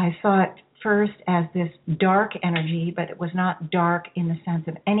 I saw it first as this dark energy, but it was not dark in the sense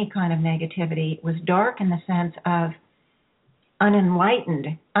of any kind of negativity. It was dark in the sense of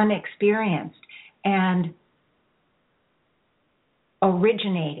unenlightened, unexperienced, and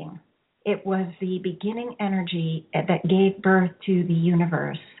originating. It was the beginning energy that gave birth to the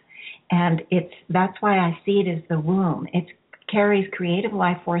universe. And that's why I see it as the womb. It carries creative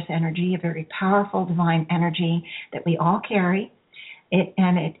life force energy, a very powerful divine energy that we all carry.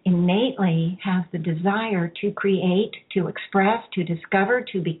 And it innately has the desire to create, to express, to discover,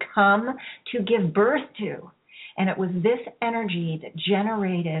 to become, to give birth to. And it was this energy that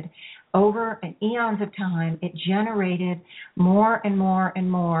generated, over eons of time, it generated more and more and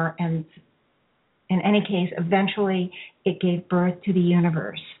more. And in any case, eventually it gave birth to the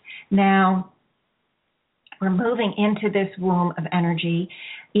universe. Now, we're moving into this womb of energy.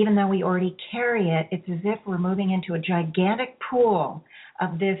 Even though we already carry it, it's as if we're moving into a gigantic pool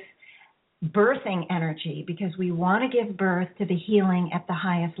of this birthing energy, because we want to give birth to the healing at the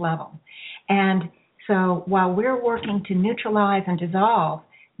highest level. And so while we're working to neutralize and dissolve,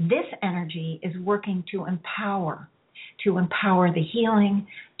 this energy is working to empower the healing,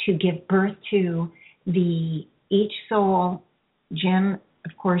 to give birth to each soul. Jim,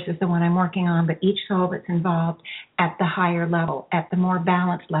 of course, is the one I'm working on, but each soul that's involved at the higher level, at the more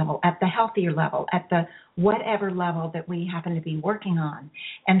balanced level, at the healthier level, at the whatever level that we happen to be working on.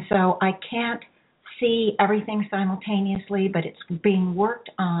 And so I can't see everything simultaneously, but it's being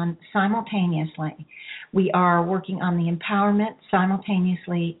worked on simultaneously. We are working on the empowerment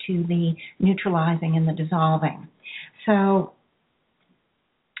simultaneously to the neutralizing and the dissolving. So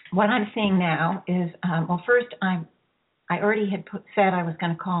what I'm seeing now is, first I already had said I was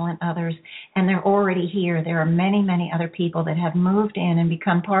going to call in others, and they're already here. There are many, many other people that have moved in and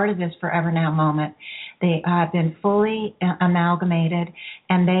become part of this Forever Now moment. They have been fully amalgamated,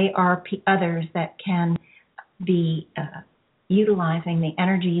 and they are others that can be utilizing the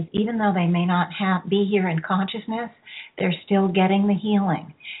energies, even though they may not be here in consciousness, they're still getting the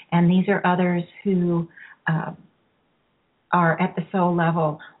healing. And these are others who are at the soul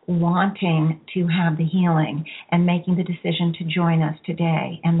level wanting to have the healing and making the decision to join us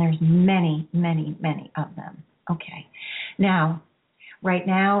today. And there's many, many, many of them. Okay. Now, right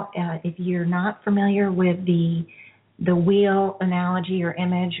now, if you're not familiar with the wheel analogy or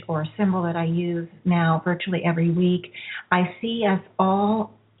image or symbol that I use now virtually every week, I see us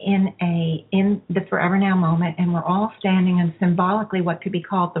all in the Forever Now moment, and we're all standing in symbolically what could be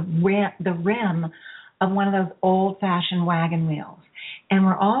called the rim of one of those old-fashioned wagon wheels. And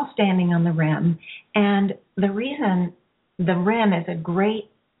we're all standing on the rim. And the reason the rim is a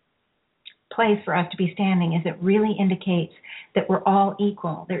great place for us to be standing is it really indicates that we're all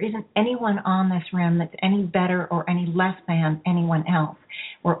equal. There isn't anyone on this rim that's any better or any less than anyone else.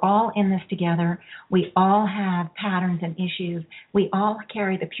 We're all in this together. We all have patterns and issues. We all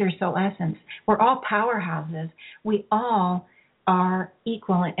carry the pure soul essence. We're all powerhouses. We all are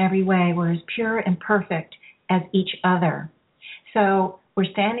equal in every way. We're as pure and perfect as each other. So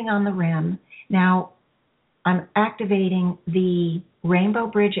we're standing on the rim. Now, I'm activating the rainbow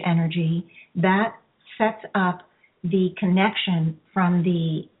bridge energy that sets up the connection from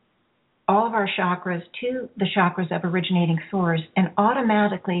all of our chakras to the chakras of originating source, and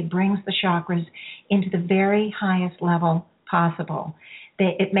automatically brings the chakras into the very highest level possible.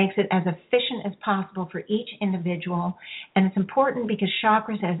 It makes it as efficient as possible for each individual, and it's important because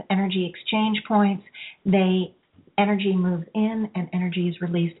chakras as energy exchange points, energy moves in and energy is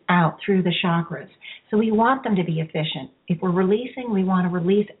released out through the chakras. So we want them to be efficient. If we're releasing, we want to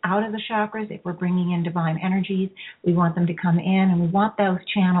release out of the chakras. If we're bringing in divine energies, we want them to come in, and we want those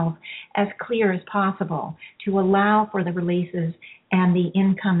channels as clear as possible to allow for the releases and the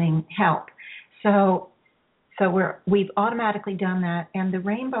incoming help. So we've automatically done that, and the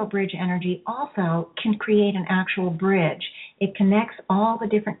rainbow bridge energy also can create an actual bridge. It connects all the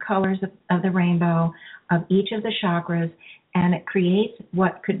different colors of the rainbow of each of the chakras, and it creates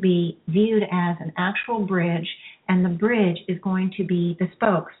what could be viewed as an actual bridge, and the bridge is going to be the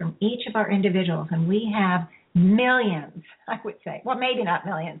spokes from each of our individuals, and we have millions, I would say, well, maybe not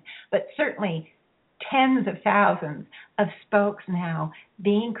millions, but certainly tens of thousands of spokes now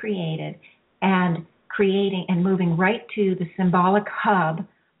being created and creating and moving right to the symbolic hub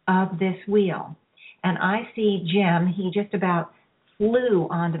of this wheel. And I see Jim, he just about flew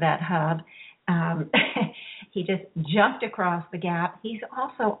onto that hub. He just jumped across the gap. He's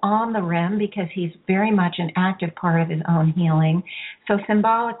also on the rim because he's very much an active part of his own healing. So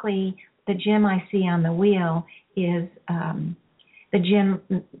symbolically, the Jim I see on the wheel is the Jim,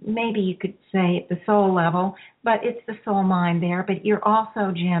 maybe you could say at the soul level, but it's the soul mind there. But you're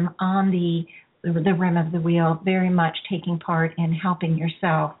also, Jim, on the rim of the wheel, very much taking part in helping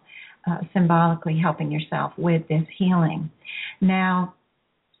yourself, symbolically helping yourself with this healing. Now,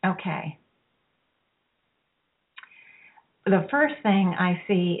 okay. The first thing I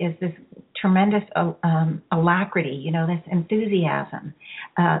see is this tremendous alacrity, this enthusiasm,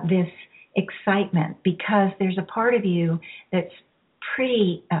 this excitement, because there's a part of you that's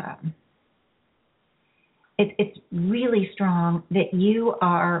pretty, it's really strong that you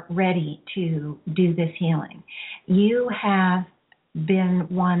are ready to do this healing. You have been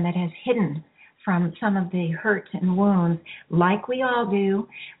one that has hidden from some of the hurts and wounds, like we all do.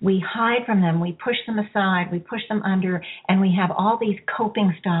 We hide from them, we push them aside, we push them under, and we have all these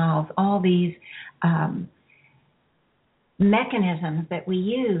coping styles, all these mechanisms that we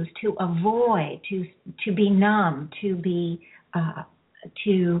use to avoid, to be numb, to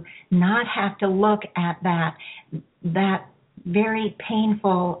not have to look at that very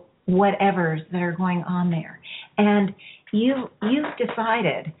painful whatevers that are going on there. And you've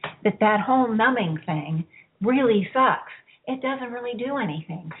decided that whole numbing thing really sucks. It doesn't really do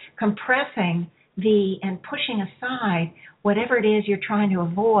anything. Compressing and pushing aside whatever it is you're trying to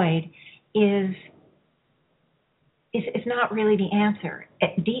avoid is not really the answer.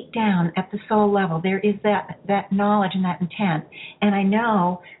 Deep down at the soul level, there is that knowledge and that intent. And I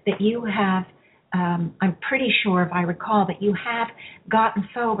know that you have, I'm pretty sure, if I recall, that you have gotten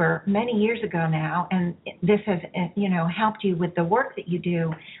sober many years ago now, and this has, helped you with the work that you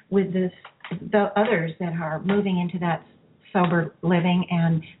do with the others that are moving into that sober living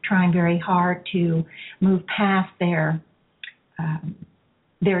and trying very hard to move past their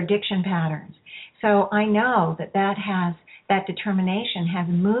addiction patterns. So I know that determination has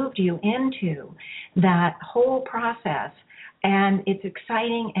moved you into that whole process, and it's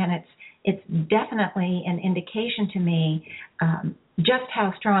exciting, and it's definitely an indication to me just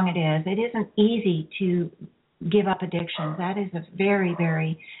how strong it is. It isn't easy to give up addiction. That is a very,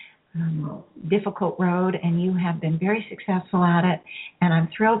 very difficult road, and you have been very successful at it, and I'm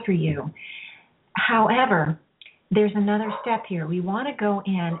thrilled for you. However, there's another step here. We want to go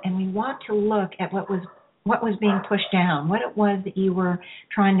in and we want to look at what was being pushed down, what it was that you were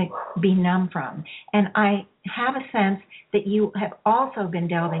trying to be numb from. And I have a sense that you have also been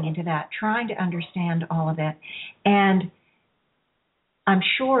delving into that, trying to understand all of it. And I'm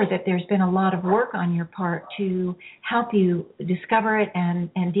sure that there's been a lot of work on your part to help you discover it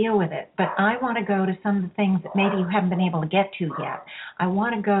and deal with it. But I want to go to some of the things that maybe you haven't been able to get to yet. I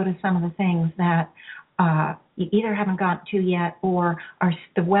want to go to some of the things that you either haven't gotten to yet, or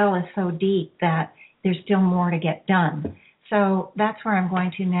the well is so deep that there's still more to get done. So that's where I'm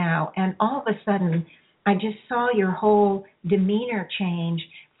going to now. And all of a sudden, I just saw your whole demeanor change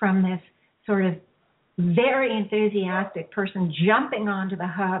from this sort of very enthusiastic person jumping onto the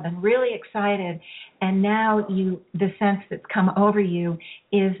hub and really excited. And now the sense that's come over you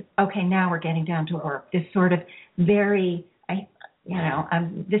is, okay, now we're getting down to work. This sort of very,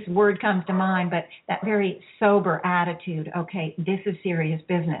 this word comes to mind, but that very sober attitude. Okay, this is serious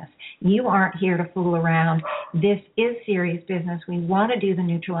business. You aren't here to fool around. This is serious business. We want to do the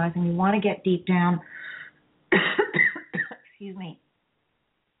neutralizing. We want to get deep down,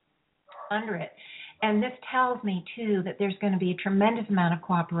 under it. And this tells me, too, that there's going to be a tremendous amount of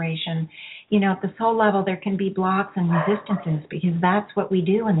cooperation. At the soul level, there can be blocks and resistances, because that's what we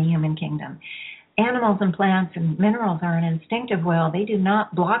do in the human kingdom. Animals and plants and minerals are an instinctive will. They do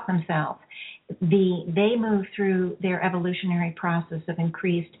not block themselves. They move through their evolutionary process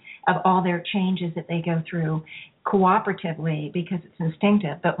of all their changes that they go through cooperatively, because it's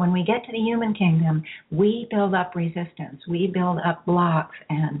instinctive. But when we get to the human kingdom, we build up resistance. We build up blocks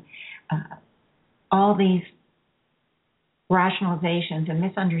and all these rationalizations and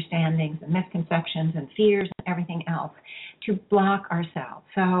misunderstandings and misconceptions and fears and everything else to block ourselves.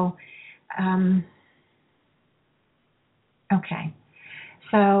 So, okay.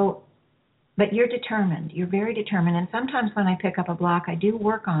 So, but you're determined. You're very determined. And sometimes when I pick up a block, I do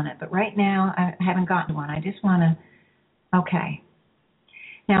work on it. But right now, I haven't gotten one. I just want to, okay.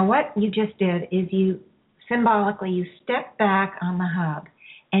 Now, what you just did is you stepped back on the hub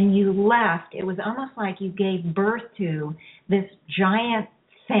and you left. It was almost like you gave birth to this giant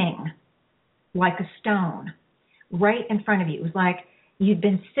thing, like a stone, right in front of you. It was like you'd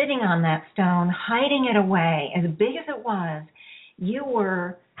been sitting on that stone, hiding it away. As big as it was, you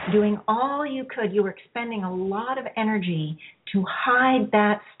were doing all you could. You were expending a lot of energy to hide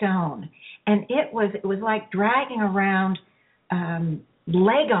that stone. And it was like dragging around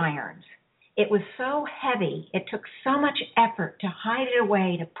leg irons. It was so heavy. It took so much effort to hide it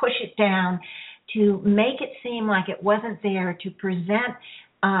away, to push it down, to make it seem like it wasn't there, to present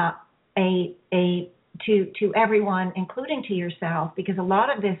to everyone, including to yourself, because a lot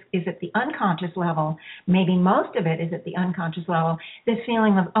of this is at the unconscious level. Maybe most of it is at the unconscious level. This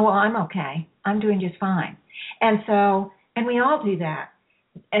feeling of, oh, well, I'm okay. I'm doing just fine. And we all do that.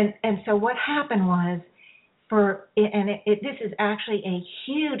 And so what happened was, this is actually a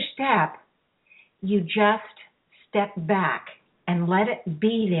huge step. You just stepped back and let it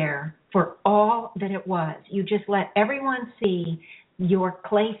be there for all that it was. You just let everyone see your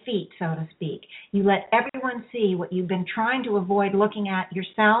clay feet, so to speak. You let everyone see what you've been trying to avoid looking at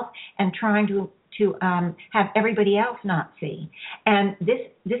yourself and trying to have everybody else not see. And this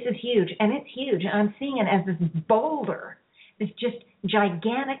is huge, and it's huge. I'm seeing it as this boulder, this just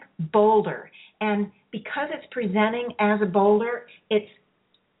gigantic boulder. And because it's presenting as a boulder, it's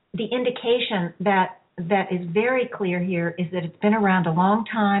the indication that is very clear here is that it's been around a long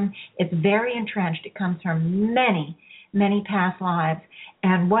time. It's very entrenched. It comes from many, many past lives.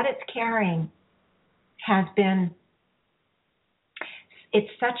 And what it's carrying has been, it's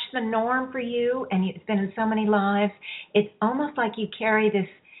such the norm for you, and it's been in so many lives. It's almost like you carry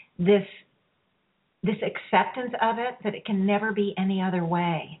this acceptance of it, that it can never be any other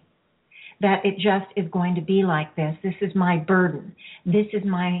way, that it just is going to be like this. This is my burden. This is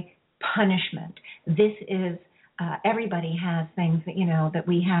my punishment. This is everybody has things that that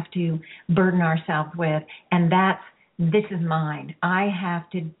we have to burden ourselves with, and this is mine. I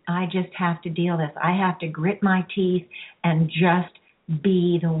just have to deal with this. I have to grit my teeth and just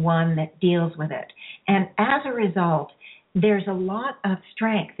be the one that deals with it. And as a result, there's a lot of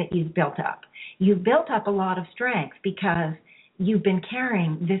strength that you've built up. You've built up a lot of strength because you've been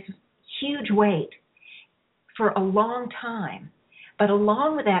carrying this huge weight for a long time. But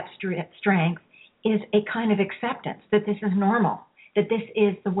along with that strength is a kind of acceptance that this is normal, that this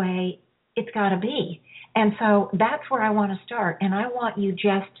is the way it's got to be. And so that's where I want to start. And I want you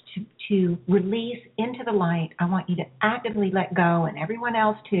just to release into the light. I want you to actively let go, and everyone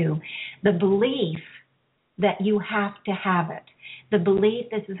else too, the belief that you have to have it, the belief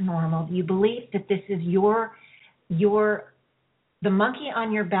this is normal, you believe that this is the monkey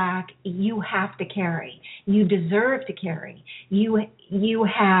on your back you have to carry. You deserve to carry. You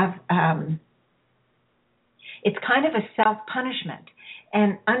have, it's kind of a self-punishment.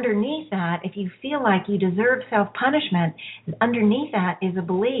 And underneath that, if you feel like you deserve self-punishment, underneath that is a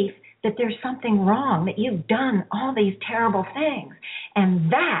belief that there's something wrong, that you've done all these terrible things. And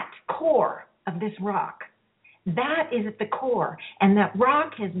that core of this rock, that is at the core. And that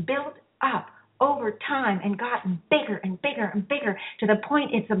rock has built up over time and gotten bigger and bigger and bigger to the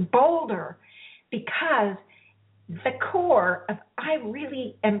point it's a boulder, because the core of I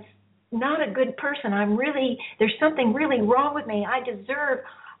really am not a good person. There's something really wrong with me. I deserve,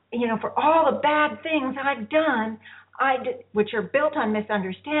 for all the bad things I've done, which are built on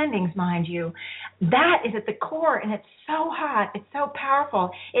misunderstandings, mind you. That is at the core, and it's so hot. It's so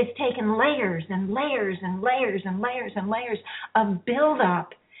powerful. It's taken layers and layers and layers and layers and layers of buildup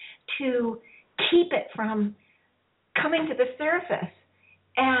to keep it from coming to the surface.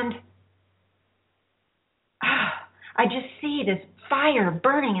 And I just see this fire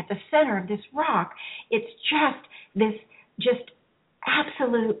burning at the center of this rock. It's just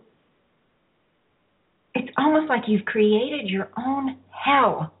absolute, it's almost like you've created your own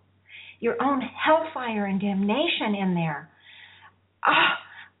hell, your own hellfire and damnation in there.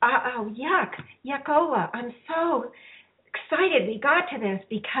 Yuckola. I'm so excited we got to this,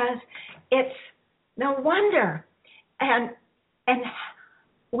 because it's no wonder. And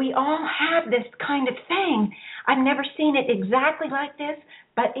we all have this kind of thing. I've never seen it exactly like this,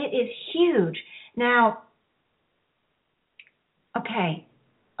 but it is huge. Now, okay.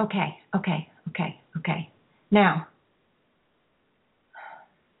 Now,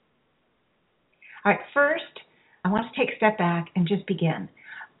 all right, first, I want to take a step back and just begin.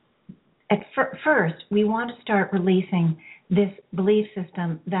 At first, we want to start releasing this belief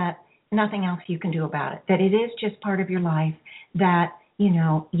system that nothing else you can do about it, that it is just part of your life, that,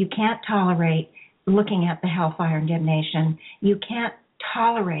 you can't tolerate looking at the hellfire and damnation. You can't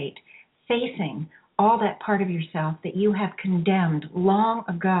tolerate facing all that part of yourself that you have condemned long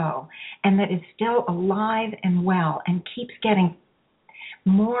ago, and that is still alive and well and keeps getting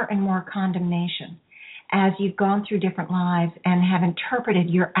more and more condemnation as you've gone through different lives and have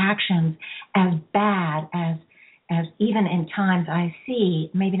interpreted your actions as bad, as even in times I see,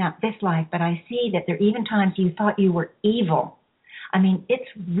 maybe not this life, but I see that there are even times you thought you were evil. I mean, it's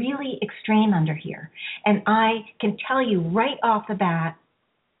really extreme under here. And I can tell you right off the bat,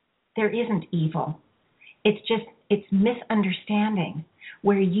 there isn't evil. It's misunderstanding,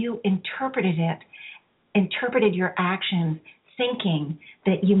 where you interpreted your actions thinking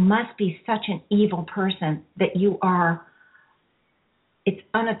that you must be such an evil person, that you are, it's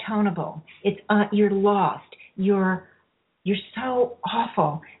unatonable. You're lost. You're so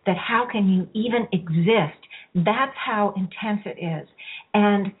awful that how can you even exist? That's how intense it is.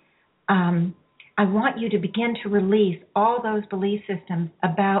 And I want you to begin to release all those belief systems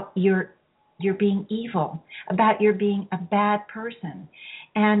about your being evil, about your being a bad person.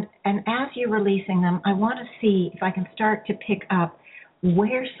 And as you're releasing them, I want to see if I can start to pick up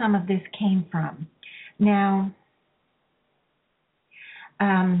where some of this came from. Now,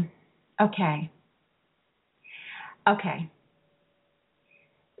 okay.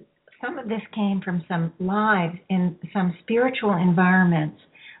 Some of this came from some lives in some spiritual environments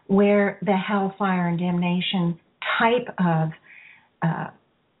where the hellfire and damnation type of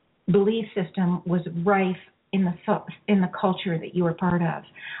belief system was rife in the culture that you were part of.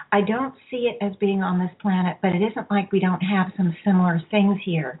 I don't see it as being on this planet, but it isn't like we don't have some similar things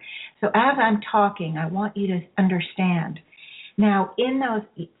here. So as I'm talking, I want you to understand. Now, in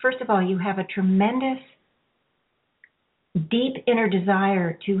those, first of all, you have a tremendous, deep inner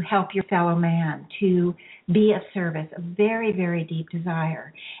desire to help your fellow man, to be of service, a very, very deep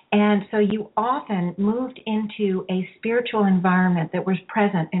desire. And so you often moved into a spiritual environment that was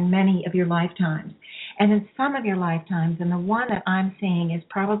present in many of your lifetimes. And in some of your lifetimes, and the one that I'm seeing is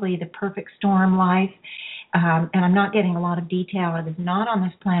probably the perfect storm life, and I'm not getting a lot of detail, it is not on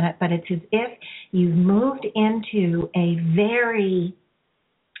this planet, but it's as if you've moved into a very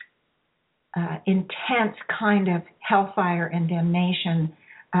intense kind of hellfire and damnation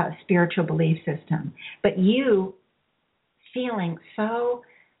spiritual belief system. But you feeling so,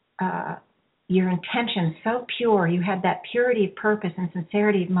 your intention so pure, you had that purity of purpose and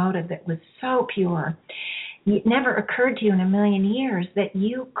sincerity of motive that was so pure, it never occurred to you in a million years that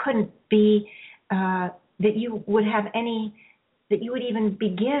you couldn't be, that you would have any, that you would even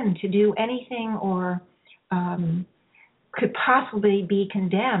begin to do anything or could possibly be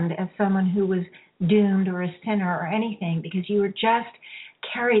condemned as someone who was doomed or a sinner or anything, because you were just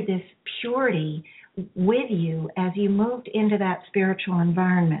carried this purity with you as you moved into that spiritual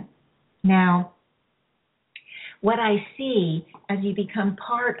environment. Now, what I see as you become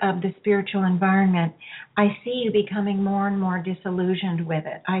part of the spiritual environment, I see you becoming more and more disillusioned with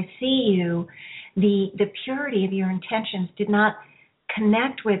it. I see you, the purity of your intentions did not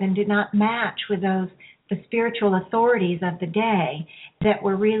connect with and did not match with the spiritual authorities of the day that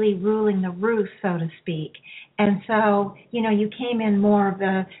were really ruling the roost, so to speak. And so, you came in more of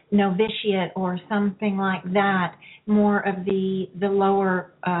the novitiate or something like that, more of the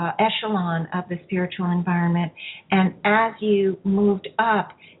lower echelon of the spiritual environment. And as you moved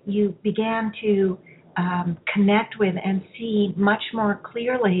up, you began to connect with and see much more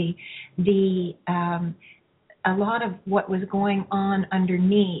clearly a lot of what was going on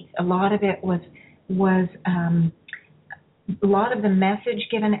underneath. A lot of it was a lot of the message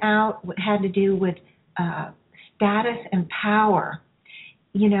given out had to do with status and power.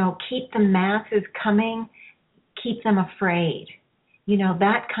 Keep the masses coming, keep them afraid.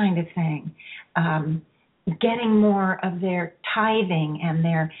 That kind of thing. Getting more of their tithing and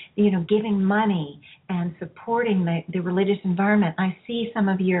their, giving money and supporting the religious environment. I see some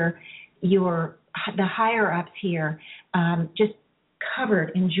of the higher ups here just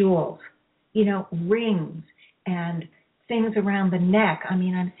covered in jewels. Rings and things around the neck. I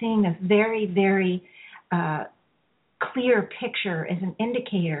mean, I'm seeing this very, very clear picture as an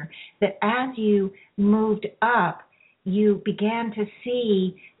indicator that as you moved up, you began to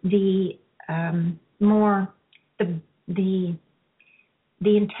see the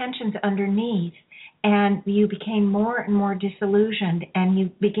intentions underneath, and you became more and more disillusioned, and you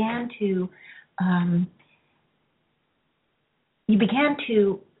began to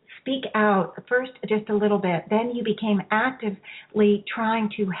speak out first just a little bit, then you became actively trying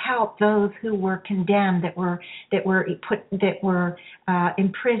to help those who were condemned, that were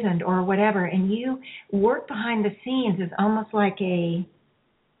imprisoned or whatever, and you worked behind the scenes as almost like you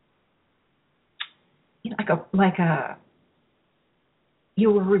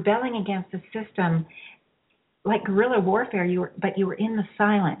were rebelling against the system, like guerrilla warfare. But you were in the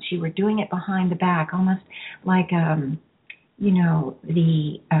silence. You were doing it behind the back, almost like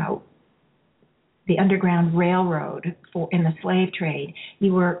the Underground Railroad in the slave trade.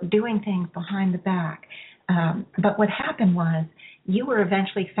 You were doing things behind the back. But what happened was you were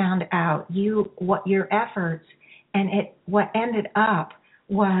eventually found out. What your efforts, and what ended up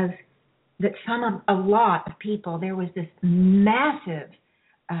was that a lot of people, there was this massive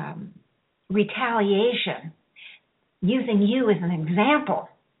retaliation, using you as an example.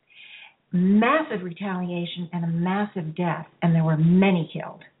 Massive retaliation and a massive death, and there were many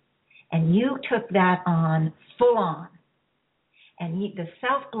killed. And you took that on full on. And the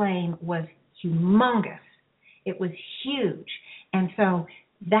self-blame was humongous. It was huge. And so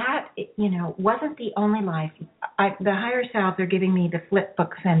that, wasn't the only life. The higher selves are giving me the flip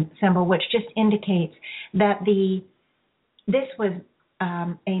book symbol, which just indicates that this was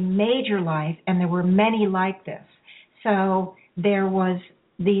a major life, and there were many like this. So there was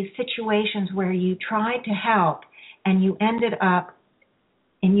these situations where you tried to help and you ended up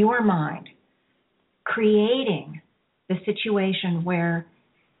in your mind, creating the situation where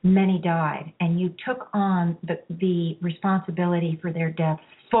many died, and you took on the responsibility for their death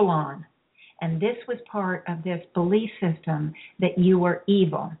full on. And this was part of this belief system that you were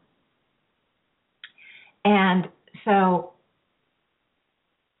evil. And so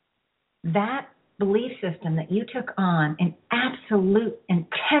that belief system that you took on in absolute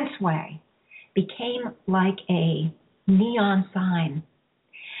intense way became like a neon sign.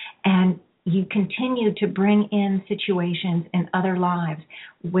 And you continued to bring in situations in other lives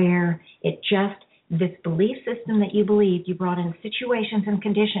where this belief system that you believed, you brought in situations and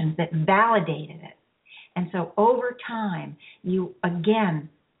conditions that validated it. And so over time, you again,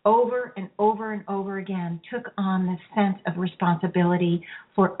 over and over and over again, took on this sense of responsibility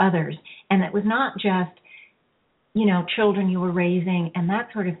for others. And it was not just, children you were raising and that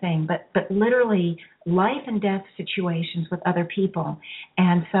sort of thing, but literally life and death situations with other people.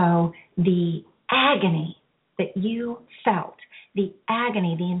 And so the agony that you felt, the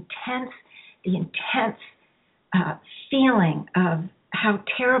agony, the intense feeling of how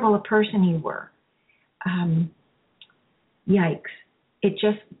terrible a person you were, yikes, it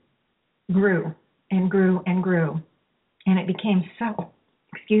just grew and grew and grew. And it became so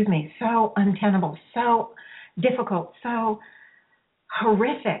untenable, so difficult, so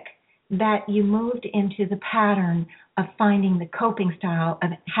horrific that you moved into the pattern of finding the coping style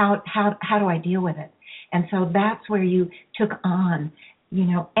of how do I deal with it. And so that's where you took on,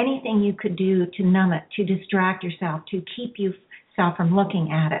 anything you could do to numb it, to distract yourself, to keep yourself from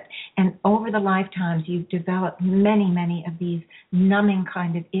looking at it. And over the lifetimes, you've developed many, many of these numbing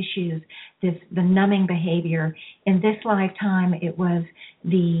kind of issues, the numbing behavior. In this lifetime, it was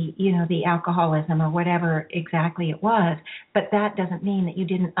the alcoholism or whatever exactly it was, but that doesn't mean that you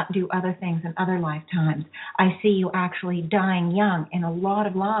didn't do other things in other lifetimes. I see you actually dying young in a lot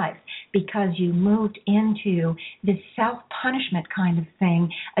of lives because you moved into this self-punishment kind of thing.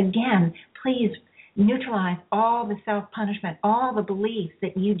 Again, please neutralize all the self-punishment, all the beliefs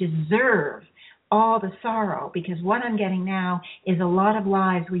that you deserve all the sorrow, because what I'm getting now is a lot of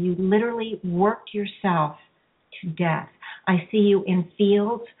lives where you literally worked yourself to death. I see you in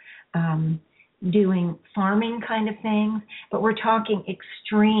fields doing farming kind of things, but we're talking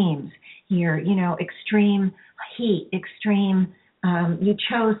extremes here, extreme heat, extreme you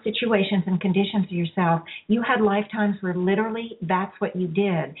chose situations and conditions for yourself. You had lifetimes where literally that's what you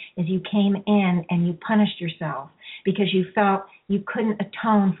did, is you came in and you punished yourself because you felt you couldn't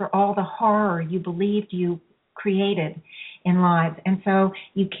atone for all the horror you believed you created in lives. And so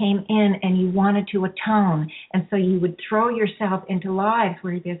you came in and you wanted to atone. And so you would throw yourself into lives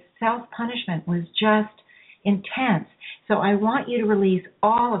where this self-punishment was just intense. So I want you to release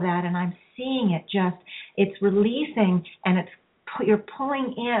all of that, and I'm seeing it it's releasing, and you're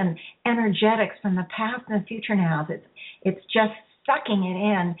pulling in energetics from the past and the future now. It's just sucking it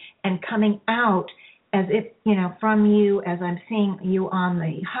in and coming out as if, from you, as I'm seeing you on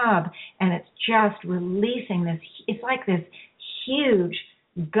the hub, and it's just releasing this. It's like this huge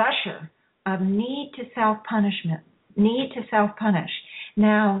gusher of need to self-punish.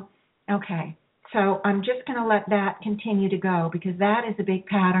 Now, okay, so I'm just going to let that continue to go because that is a big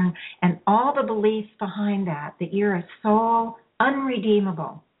pattern, and all the beliefs behind that you're a soul,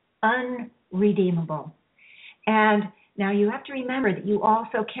 unredeemable. And now you have to remember that you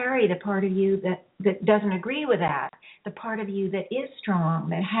also carry the part of you that doesn't agree with that, the part of you that is strong,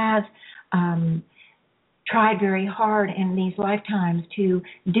 that has tried very hard in these lifetimes to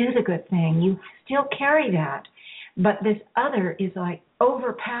do the good thing. You still carry that, but this other is like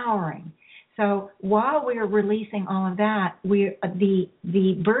overpowering. So while we're releasing all of that, the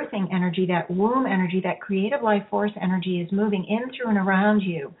birthing energy, that womb energy, that creative life force energy is moving in, through, and around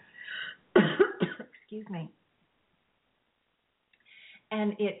you. Excuse me.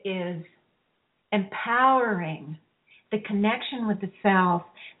 And it is empowering the connection with the self,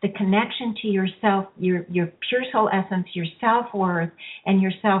 the connection to yourself, your pure soul essence, your self-worth, and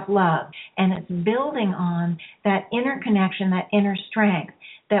your self-love. And it's building on that inner connection, that inner strength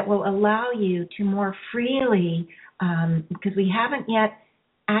that will allow you to more freely, because we haven't yet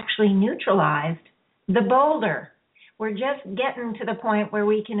actually neutralized the boulder. We're just getting to the point where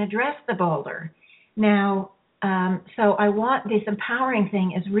we can address the boulder. Now, so I want this empowering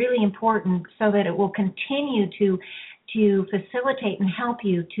thing is really important so that it will continue to facilitate and help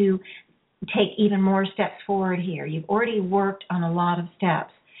you to take even more steps forward here. You've already worked on a lot of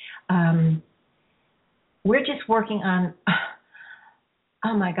steps. We're just working on,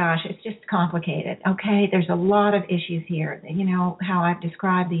 oh my gosh, it's just complicated, okay? There's a lot of issues here. You know how I've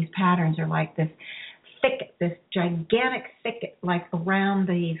described these patterns are like this thicket, this gigantic thicket, like around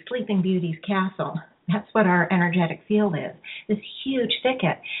the Sleeping Beauty's castle. That's what our energetic field is, this huge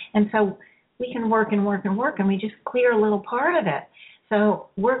thicket. And so we can work and work and work, and we just clear a little part of it. So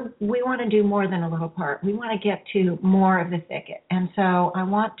we want to do more than a little part. We want to get to more of the thicket. And so I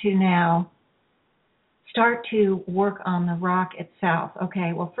want to now start to work on the rock itself.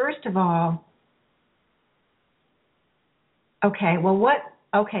 Okay, well, first of all,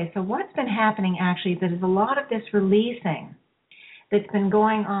 so what's been happening actually, there's a lot of this releasing that's been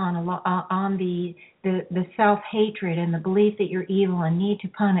going on the self-hatred and the belief that you're evil and need to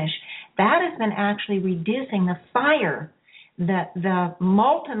punish. That has been actually reducing the fire, the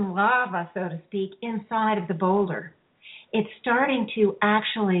molten lava, so to speak, inside of the boulder. It's starting to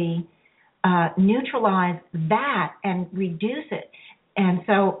actually neutralize that and reduce it. And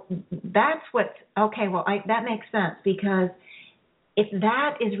so that's that makes sense, because if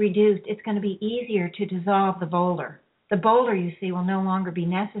that is reduced, it's going to be easier to dissolve the boulder. The boulder, you see, will no longer be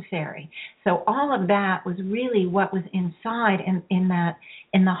necessary. So all of that was really what was inside in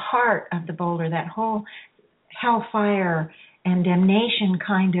the heart of the boulder, that whole hellfire and damnation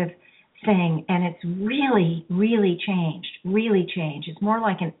kind of thing. And it's really, really changed, It's more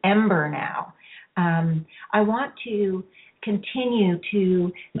like an ember now. I want to continue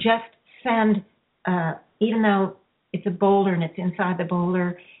to just send, even though it's a boulder and it's inside the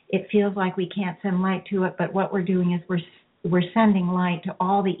boulder, it feels like we can't send light to it, but what we're doing is we're sending light to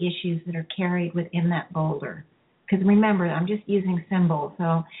all the issues that are carried within that boulder. Because remember, I'm just using symbols,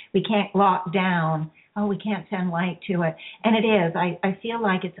 so we can't lock down, we can't send light to it. And it is. I feel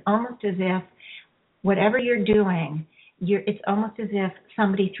like it's almost as if whatever you're doing, it's almost as if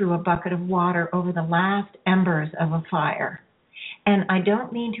somebody threw a bucket of water over the last embers of a fire. And I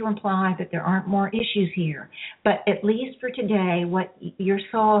don't mean to imply that there aren't more issues here, but at least for today, what your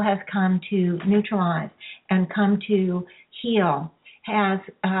soul has come to neutralize and come to heal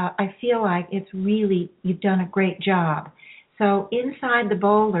I feel like you've done a great job. So inside the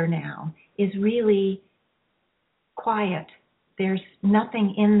boulder now is really quiet. There's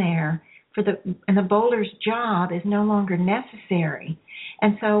nothing in there and the boulder's job is no longer necessary.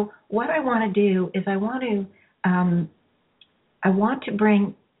 And so what I want to do is I want to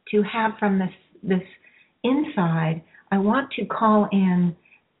have from this inside, I want to call in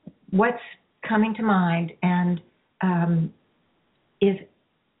what's coming to mind and is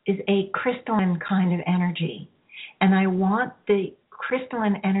a crystalline kind of energy. And I want the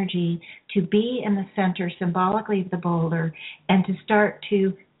crystalline energy to be in the center symbolically of the boulder and to start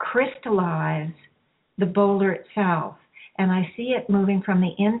to crystallize the boulder itself. And I see it moving from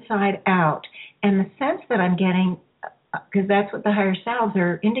the inside out. And the sense that I'm getting, because that's what the higher selves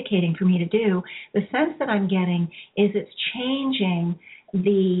are indicating for me to do, the sense that I'm getting is it's changing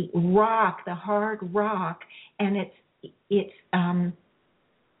the rock, the hard rock, and it's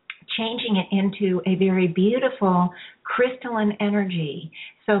changing it into a very beautiful crystalline energy.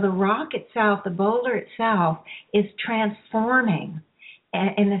 So the rock itself, the boulder itself, is transforming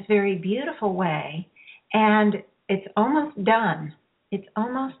in this very beautiful way, and it's almost done. It's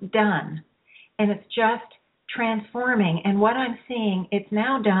almost done, and it's just transforming. And what I'm seeing, it's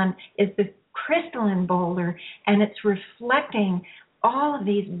now done, is this crystalline boulder, and it's reflecting all of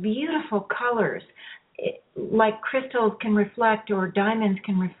these beautiful colors, like crystals can reflect or diamonds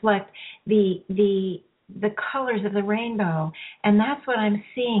can reflect the colors of the rainbow. And that's what I'm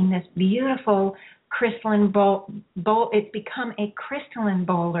seeing, this beautiful crystalline it's become a crystalline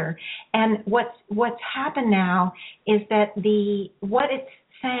boulder. And what's happened now is that what it's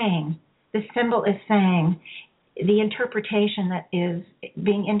saying, the symbol is saying, the interpretation that is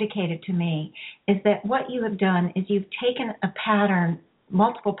being indicated to me is that what you have done is you've taken a pattern,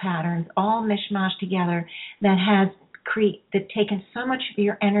 multiple patterns, all mishmash together, that has taken so much of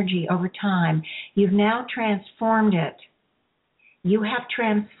your energy over time. You've now transformed it. You have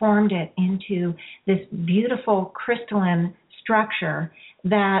transformed it into this beautiful crystalline structure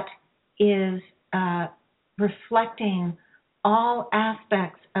that is reflecting all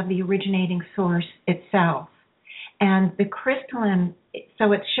aspects of the originating source itself. And the crystalline,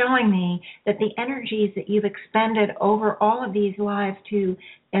 so it's showing me that the energies that you've expended over all of these lives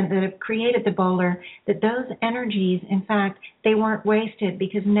and that have created the boulder, that those energies, in fact, they weren't wasted,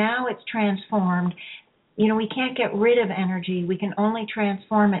 because now it's transformed. You know, we can't get rid of energy. We can only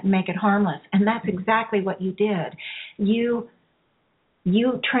transform it and make it harmless. And that's exactly what you did. You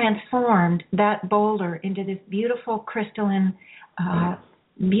transformed that boulder into this beautiful crystalline,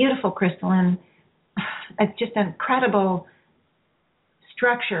 it's just an incredible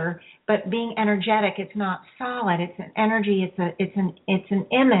structure. But being energetic, it's not solid. It's an energy. It's an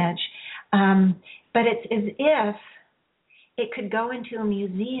image, But it's as if it could go into a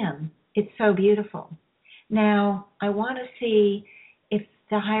museum. It's so beautiful. Now, I want to see if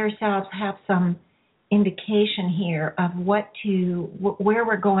the higher selves have some indication here of where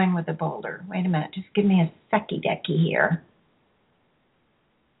we're going with the boulder. Wait a minute, just give me a secky-decky here.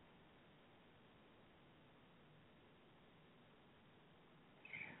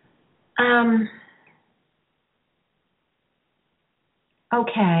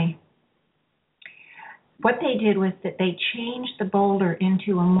 Okay. What they did was that they changed the boulder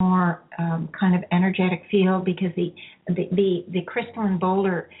into a more kind of energetic field, because the crystalline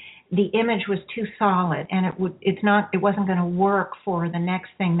boulder, the image was too solid, and it wasn't going to work for the next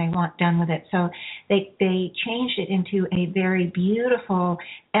thing they want done with it. So they changed it into a very beautiful,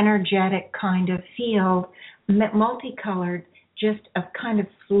 energetic kind of field, multicolored, just a kind of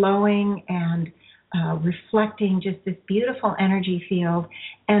flowing and reflecting just this beautiful energy field.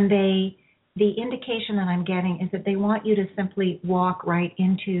 And the indication that I'm getting is that they want you to simply walk right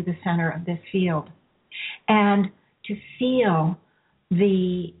into the center of this field and to feel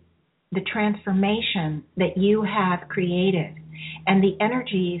the transformation that you have created. And the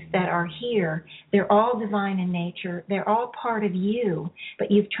energies that are here, they're all divine in nature. They're all part of you,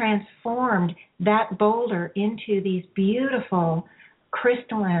 but you've transformed that boulder into these beautiful,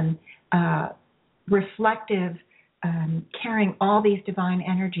 crystalline, reflective, carrying all these divine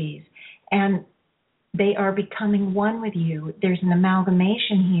energies. And they are becoming one with you. There's an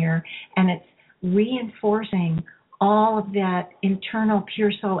amalgamation here, and it's reinforcing all of that internal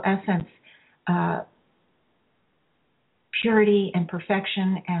pure soul essence, purity and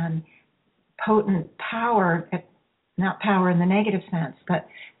perfection and potent power, not power in the negative sense, but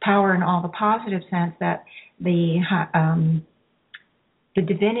power in all the positive sense, that the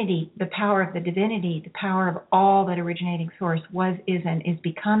divinity, the power of the divinity, the power of all that originating source was, is, and is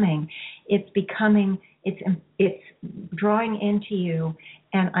becoming. It's drawing into you,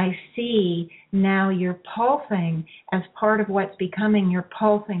 and I see now you're pulsing as part of what's becoming. You're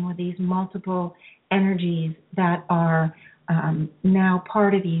pulsing with these multiple energies that are now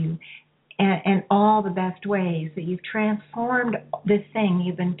part of you, and all the best ways that you've transformed this thing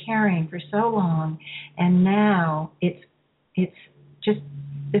you've been carrying for so long, and now it's just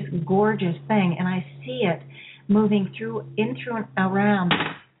this gorgeous thing, and I see it moving through and around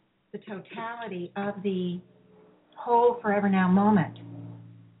the totality of the whole forever now moment.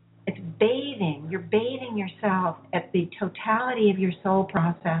 It's you're bathing yourself at the totality of your soul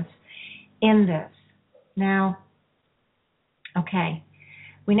process in this. Now, okay,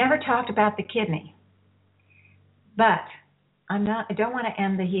 we never talked about the kidney, but I don't want to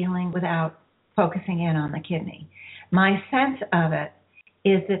end the healing without focusing in on the kidney. My sense of it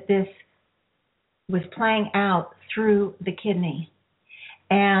is that this was playing out through the kidney.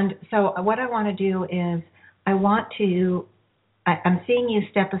 And so what I want to do is I'm seeing you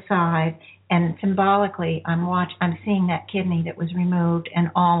step aside, and symbolically I'm seeing that kidney that was removed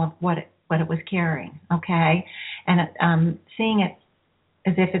and all of what it was carrying, okay? And I'm seeing it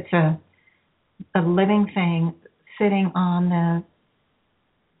as if it's a living thing sitting on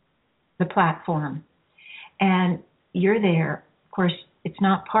the platform. And you're there. Of course, it's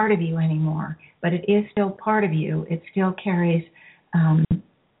not part of you anymore, but it is still part of you. It still carries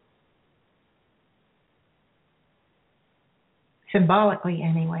symbolically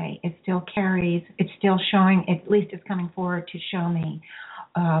anyway, it's still showing, at least it's coming forward to show me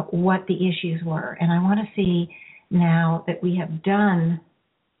what the issues were. And I want to see now that we have done,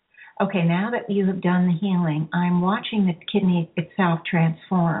 now that you have done the healing, I'm watching the kidney itself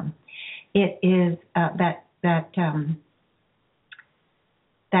transform. It is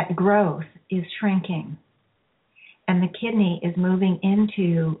that growth is shrinking, and the kidney is moving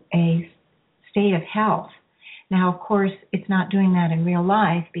into a state of health. Now, of course, it's not doing that in real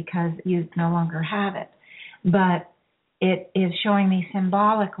life because you no longer have it, but it is showing me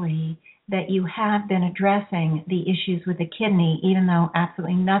symbolically that you have been addressing the issues with the kidney, even though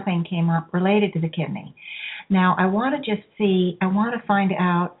absolutely nothing came up related to the kidney. Now, I want to find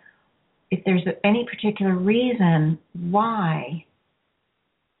out if there's any particular reason why.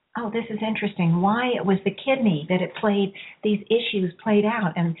 Oh, this is interesting. Why it was the kidney that these issues played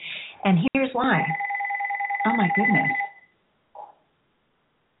out, and here's why. Oh my goodness.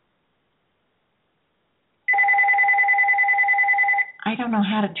 I don't know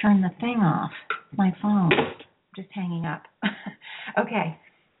how to turn the thing off. My phone. Just hanging up. Okay.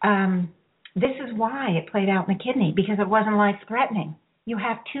 This is why it played out in the kidney, because it wasn't life-threatening. You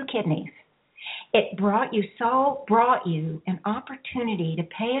have two kidneys. It brought you an opportunity to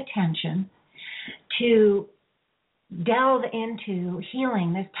pay attention to delve into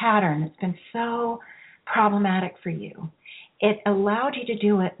healing this pattern that's been so problematic for you. It allowed you to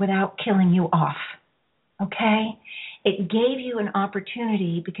do it without killing you off, okay? It gave you an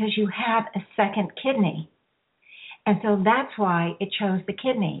opportunity because you have a second kidney. And so that's why it chose the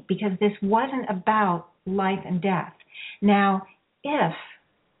kidney, because this wasn't about life and death. Now, if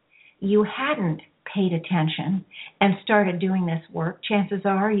you hadn't paid attention and started doing this work, chances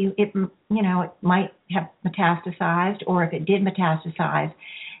are it might have metastasized, or if it did metastasize,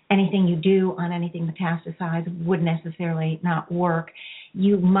 anything you do on anything metastasized would necessarily not work.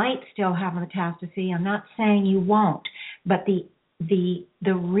 You might still have a metastasis. I'm not saying you won't, but the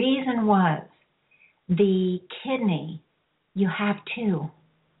reason was the kidney, you have two.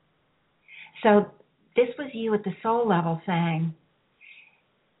 So this was you at the soul level saying,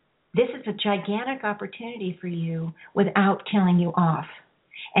 this is a gigantic opportunity for you without killing you off.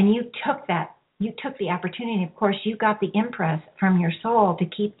 And you took that. You took the opportunity. Of course, you got the impress from your soul to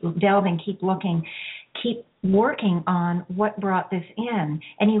keep delving, keep looking, keep working on what brought this in.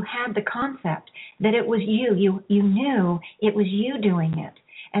 And you had the concept that it was you. You knew it was you doing it.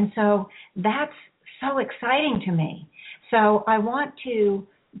 And so that's so exciting to me. So I want to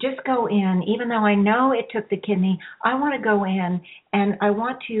just go in, even though I know it took the kidney, I want to go in and I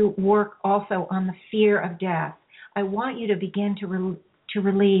want to work also on the fear of death. I want you to begin to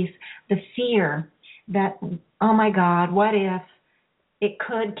release the fear that, oh my God, what if it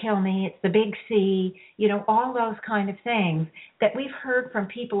could kill me? It's the big C, all those kind of things that we've heard from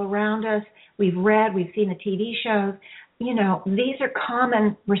people around us. We've read, we've seen the TV shows. These are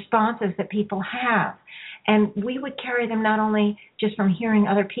common responses that people have. And we would carry them not only just from hearing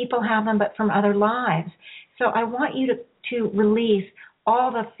other people have them, but from other lives. So I want you to release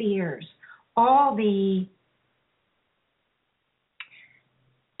all the fears, any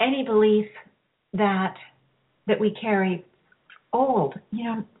belief that we carry old.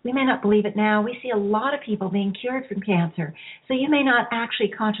 We may not believe it now. We see a lot of people being cured from cancer. So you may not actually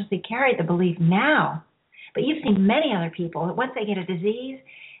consciously carry the belief now, but you've seen many other people that once they get a disease,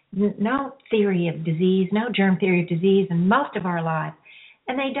 no theory of disease, no germ theory of disease in most of our lives,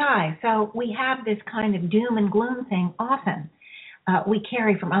 and they die. So we have this kind of doom and gloom thing often we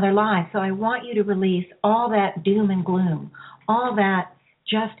carry from other lives. So I want you to release all that doom and gloom, all that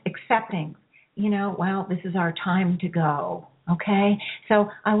just accepting, well, this is our time to go, okay? So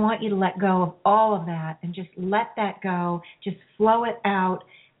I want you to let go of all of that and just let that go, just flow it out,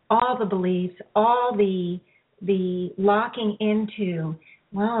 all the beliefs, all the locking into,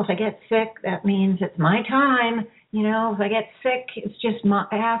 well, if I get sick, that means it's my time. If I get sick, it's just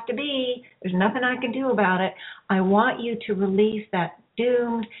it has to be. There's nothing I can do about it. I want you to release that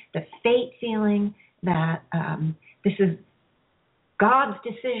doomed, the fate feeling that this is God's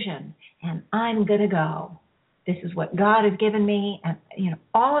decision and I'm going to go. This is what God has given me, and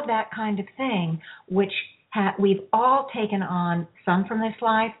all of that kind of thing, which we've all taken on, some from this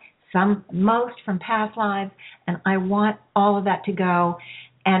life, most from past lives, and I want all of that to go.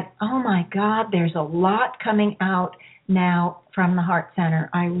 And oh my God, there's a lot coming out now from the Heart Center.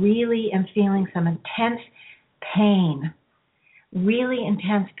 I really am feeling some intense pain, really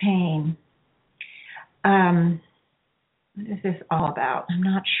intense pain. What is this all about? I'm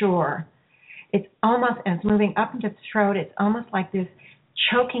not sure. It's almost, and it's moving up into the throat, it's almost like this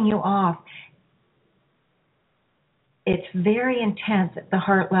choking you off. It's very intense at the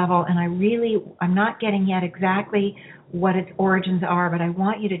heart level, and I'm not getting yet exactly what its origins are, but I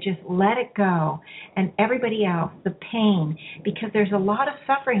want you to just let it go. And everybody else, the pain, because there's a lot of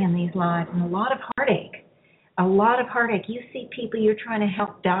suffering in these lives and a lot of heartache. A lot of heartache. You see people you're trying to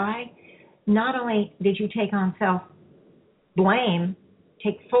help die. Not only did you take on self-blame,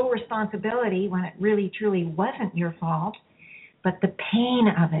 take full responsibility when it really, truly wasn't your fault, but the pain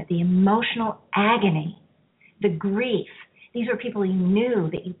of it, the emotional agony, the grief. These are people you knew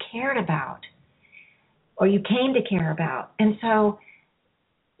that you cared about or you came to care about. And so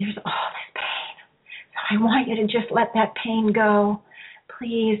there's all this pain. So I want you to just let that pain go.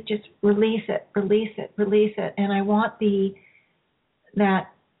 Please just release it, release it, release it. And I want the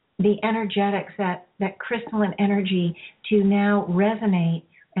energetics, that crystalline energy to now resonate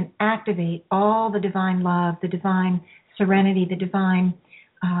and activate all the divine love, the divine serenity, the divine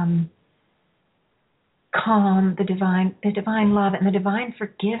calm, the divine love, and the divine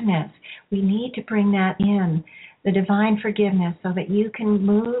forgiveness. We need to bring that in, the divine forgiveness, so that you can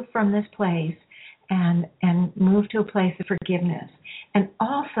move from this place and move to a place of forgiveness. And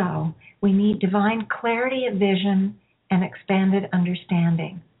also, we need divine clarity of vision and expanded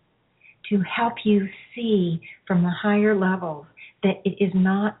understanding to help you see from the higher levels that it is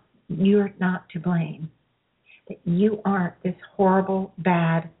not, you're not to blame, that you aren't this horrible,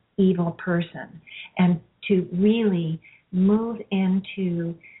 bad, evil person, and to really move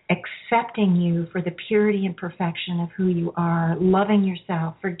into accepting you for the purity and perfection of who you are, loving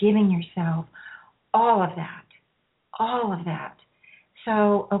yourself, forgiving yourself, all of that. All of that.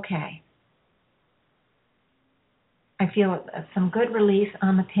 So, okay. I feel some good release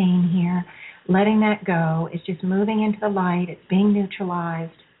on the pain here. Letting that go is just moving into the light. It's being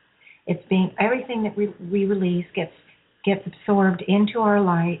neutralized. It's being, everything that we release gets absorbed into our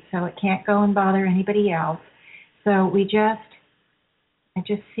light, so it can't go and bother anybody else. So I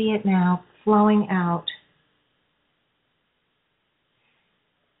just see it now flowing out.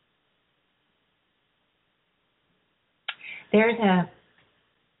 There's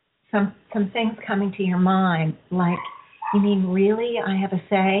some things coming to your mind, like, you mean really I have a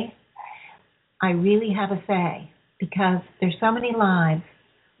say? I really have a say, because there's so many lives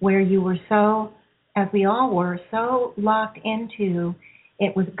where you were so, as we all were, so locked into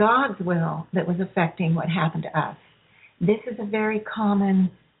it was God's will that was affecting what happened to us. This is a very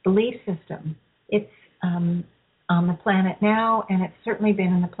common belief system. It's on the planet now, and it's certainly been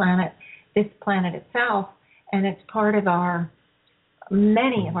in this planet itself, and it's part of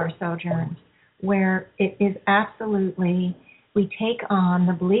many of our sojourns, where it is absolutely, we take on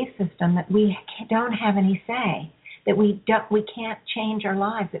the belief system that we don't have any say, that we can't change our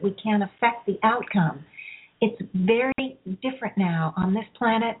lives, that we can't affect the outcome. It's very different now on this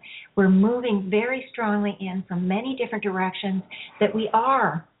planet. We're moving very strongly in from many different directions, that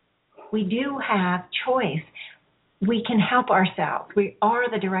we do have choice. We can help ourselves. We are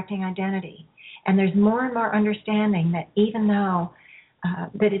the directing identity. And there's more and more understanding that even though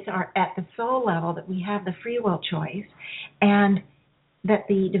that it's at the soul level that we have the free will choice, and that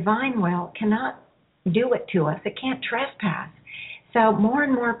the divine will cannot do it to us. It can't trespass. So more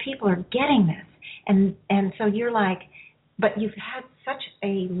and more people are getting this. And so you're like, but you've had such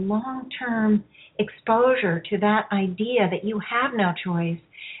a long-term exposure to that idea that you have no choice,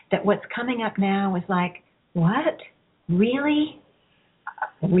 that what's coming up now is like, what? Really?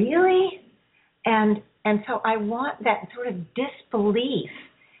 Really? And so I want that sort of disbelief.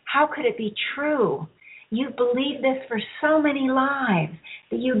 How could it be true? You've believed this for so many lives,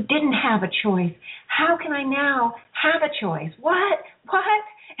 that you didn't have a choice. How can I now have a choice? What?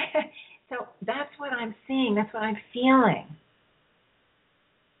 So that's what I'm seeing. That's what I'm feeling.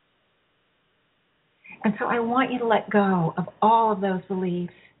 And so I want you to let go of all of those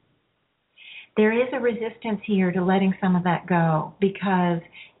beliefs. There is a resistance here to letting some of that go, because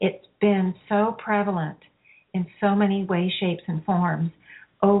it's been so prevalent in so many ways, shapes, and forms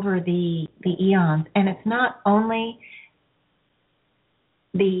over the eons. And it's not only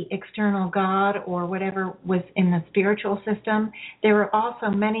the external God or whatever was in the spiritual system. There were also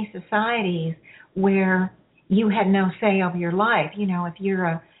many societies where you had no say over your life. You know, if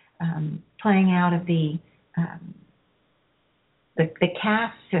you're playing out of the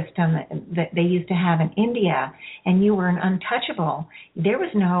caste system that they used to have in India, and you were an untouchable, there was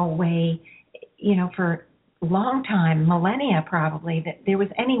no way, for a long time, millennia probably, that there was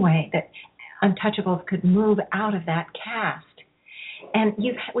any way that untouchables could move out of that caste. And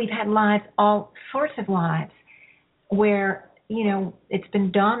we've had lives, all sorts of lives, where, it's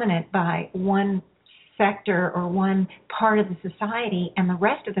been dominant by one sector or one part of the society, and the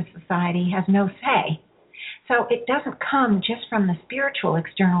rest of the society has no say. So it doesn't come just from the spiritual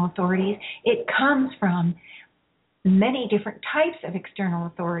external authorities. It comes from many different types of external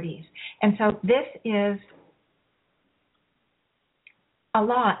authorities. And so this is a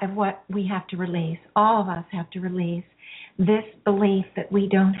lot of what we have to release. All of us have to release this belief that we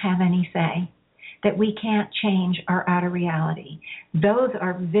don't have any say, that we can't change our outer reality. Those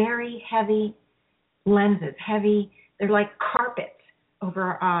are very heavy lenses, they're like carpets over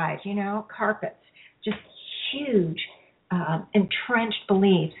our eyes, carpets, just huge entrenched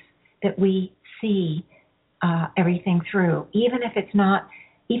beliefs that we see everything through, even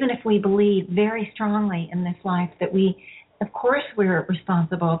if we believe very strongly in this life that of course we're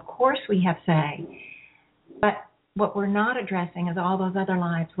responsible, of course we have say, but what we're not addressing is all those other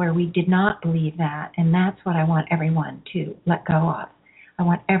lives where we did not believe that, and that's what I want everyone to let go of. I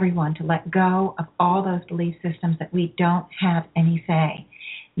want everyone to let go of all those belief systems that we don't have any say.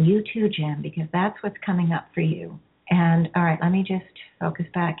 You too, Jim, because that's what's coming up for you. And all right, let me just focus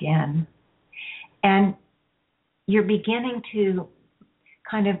back in. And you're beginning to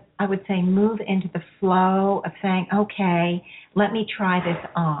kind of, I would say, move into the flow of saying, okay, let me try this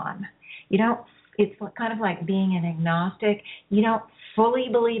on. It's kind of like being an agnostic. You don't fully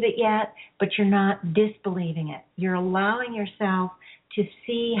believe it yet, but you're not disbelieving it. You're allowing yourself to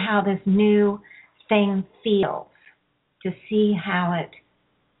see how this new thing feels, to see how it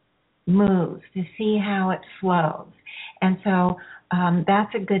moves, to see how it flows. And so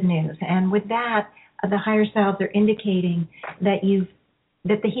that's a good news. And with that, the higher selves are indicating that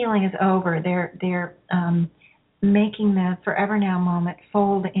the healing is over. They're making the forever now moment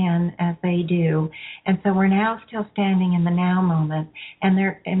fold in as they do. And so we're now still standing in the now moment, and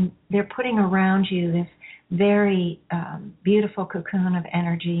they're putting around you this very beautiful cocoon of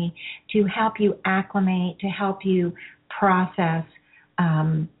energy to help you acclimate, to help you process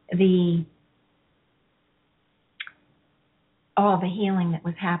all the healing that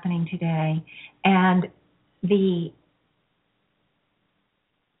was happening today. And we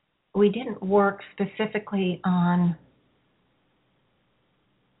didn't work specifically on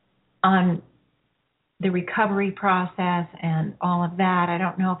the recovery process and all of that. I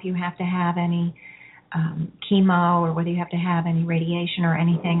don't know if you have to have any chemo or whether you have to have any radiation or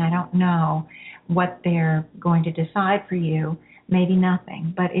anything. I don't know what they're going to decide for you. Maybe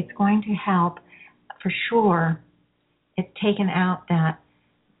nothing, but it's going to help for sure. It's taken out that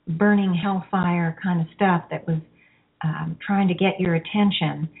burning hellfire kind of stuff that was trying to get your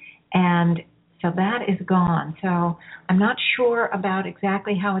attention. And so that is gone. So I'm not sure about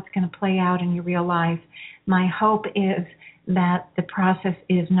exactly how it's going to play out in your real life. My hope is that the process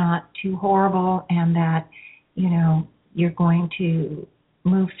is not too horrible and that, you're going to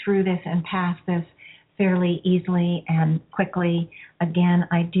move through this and pass this fairly easily and quickly. Again,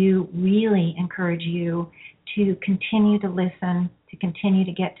 I do really encourage you to continue to listen, to continue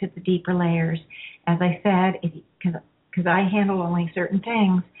to get to the deeper layers. As I said, because I handle only certain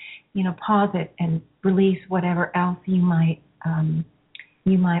things, pause it and release whatever else you might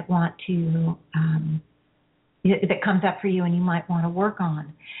want to, that comes up for you and you might want to work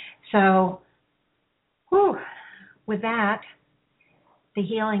on. So, with that, the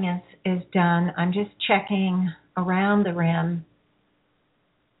healing is done. I'm just checking around the rim,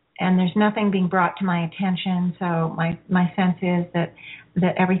 and there's nothing being brought to my attention. So my sense is that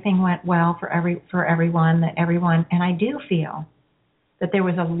everything went well for everyone, and I do feel that there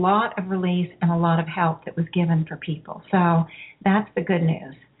was a lot of release and a lot of help that was given for people. So that's the good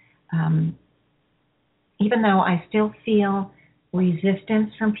news. Even though I still feel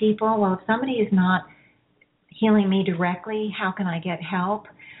resistance from people, well, if somebody is not healing me directly, how can I get help?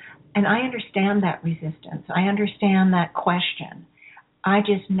 And I understand that resistance. I understand that question. I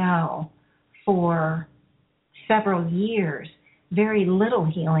just know for several years, very little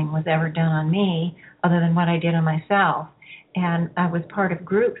healing was ever done on me other than what I did on myself. And I was part of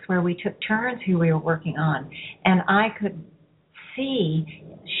groups where we took turns who we were working on. And I could see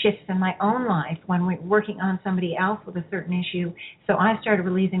shifts in my own life when we were working on somebody else with a certain issue. So I started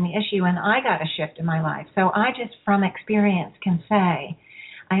releasing the issue, and I got a shift in my life. So I just, from experience, can say,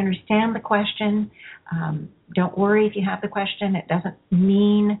 I understand the question. Don't worry if you have the question. It doesn't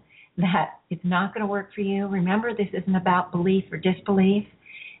mean that it's not going to work for you. Remember, this isn't about belief or disbelief.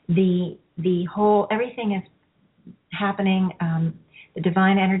 The whole, everything is happening. The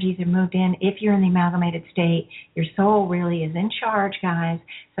divine energies have moved in. If you're in the amalgamated state, your soul really is in charge, guys.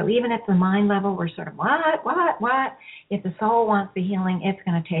 So even at the mind level, we're sort of, what? If the soul wants the healing, it's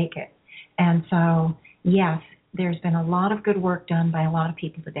going to take it. And so, yes, there's been a lot of good work done by a lot of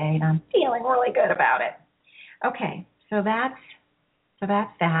people today, and I'm feeling really good about it. Okay, so that's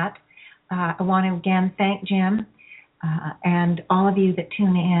that. I want to again thank Jim and all of you that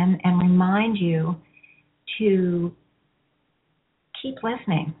tune in, and remind you to keep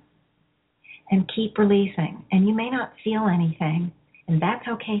listening and keep releasing. And you may not feel anything, and that's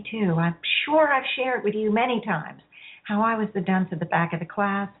okay too. I'm sure I've shared with you many times how I was the dunce at the back of the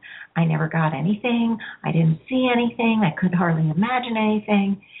class. I never got anything. I didn't see anything. I could hardly imagine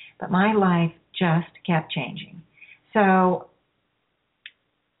anything. But my life just kept changing. So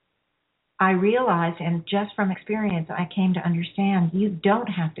I realized, and just from experience, I came to understand you don't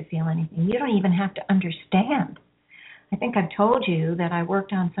have to feel anything. You don't even have to understand. I think I've told you that I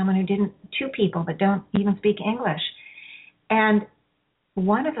worked on two people that don't even speak English. And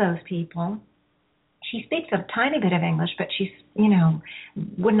one of those people, she speaks a tiny bit of English, but she's,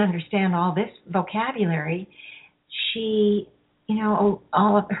 wouldn't understand all this vocabulary. She,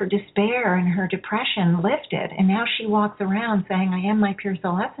 all of her despair and her depression lifted, and now she walks around saying, I am my pure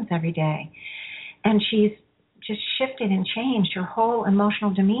soul essence every day. And she's just shifted and changed her whole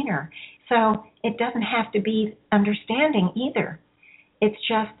emotional demeanor. So it doesn't have to be understanding either. It's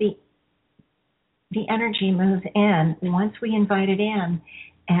just the energy moves in once we invite it in,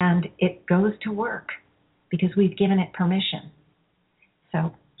 and it goes to work because we've given it permission.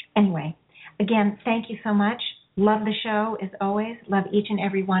 So anyway, again, thank you so much. Love the show as always. Love each and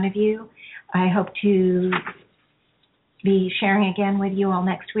every one of you. I hope to be sharing again with you all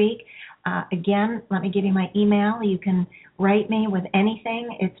next week. Again, let me give you my email. You can write me with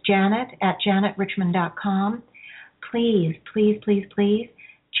anything. It's janet@janetrichmond.com. Please, please, please, please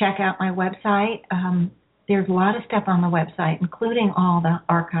check out my website. There's a lot of stuff on the website, including all the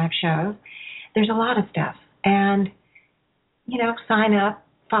archive shows. There's a lot of stuff. And, sign up,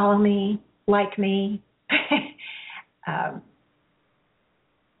 follow me, like me,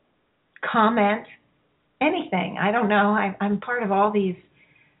 comment, anything. I don't know. I'm part of all these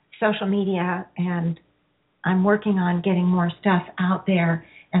social media, and I'm working on getting more stuff out there,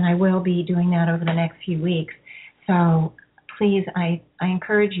 and I will be doing that over the next few weeks. So please, I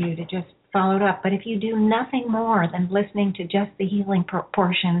encourage you to just follow it up. But if you do nothing more than listening to just the healing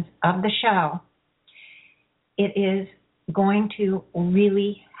portions of the show, it is going to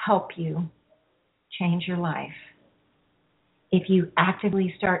really help you change your life. If you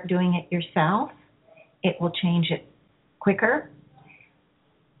actively start doing it yourself, it will change it quicker.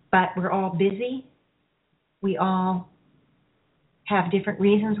 But we're all busy. We all have different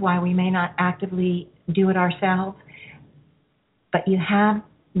reasons why we may not actively do it ourselves. But you have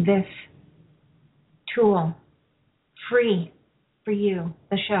this tool free for you,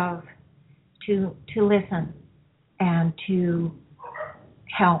 the shows, to listen and to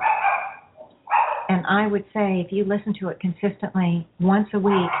help. And I would say if you listen to it consistently once a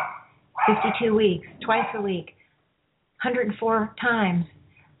week, 52 weeks, twice a week, 104 times,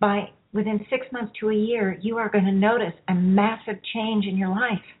 within 6 months to a year, you are going to notice a massive change in your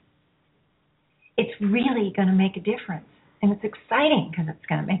life. It's really going to make a difference. And it's exciting because it's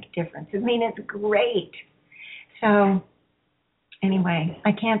going to make a difference. I mean, it's great. So anyway,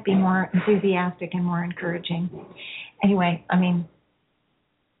 I can't be more enthusiastic and more encouraging. Anyway, I'm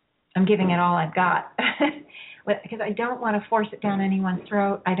giving it all I've got because I don't want to force it down anyone's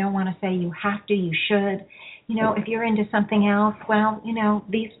throat. I don't want to say you have to, you should. If you're into something else, well,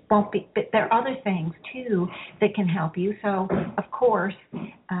 these won't be, but there are other things too that can help you. So, of course,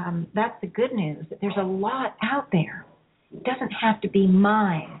 that's the good news, that there's a lot out there. It doesn't have to be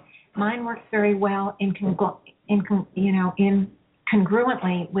mine. Mine works very well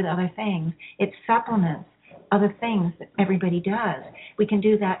congruently with other things. It supplements other things that everybody does. We can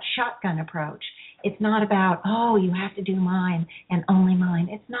do that shotgun approach. It's not about, you have to do mine and only mine.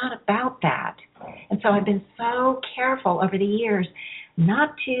 It's not about that. And so I've been so careful over the years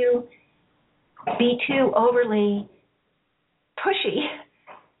not to be too overly pushy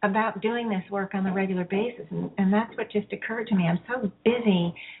about doing this work on a regular basis. And that's what just occurred to me. I'm so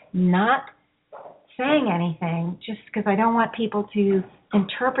busy not saying anything just because I don't want people to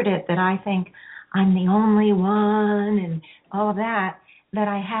interpret it that I think I'm the only one and all of that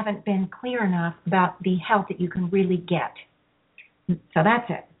I haven't been clear enough about the help that you can really get. So that's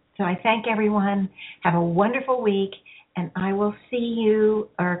it. So I thank everyone. Have a wonderful week, and I will see you,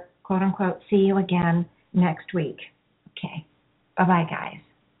 or quote unquote, see you again next week. Okay. Bye-bye, guys.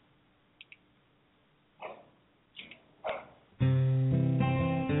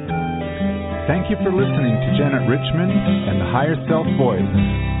 Thank you for listening to Janet Richmond and the Higher Self Voice.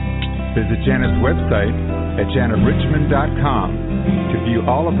 Visit Janet's website at janetrichmond.com to view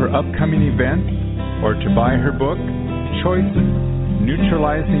all of her upcoming events or to buy her book, Choices,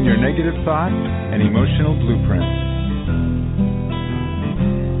 Neutralizing Your Negative Thoughts and Emotional Blueprints.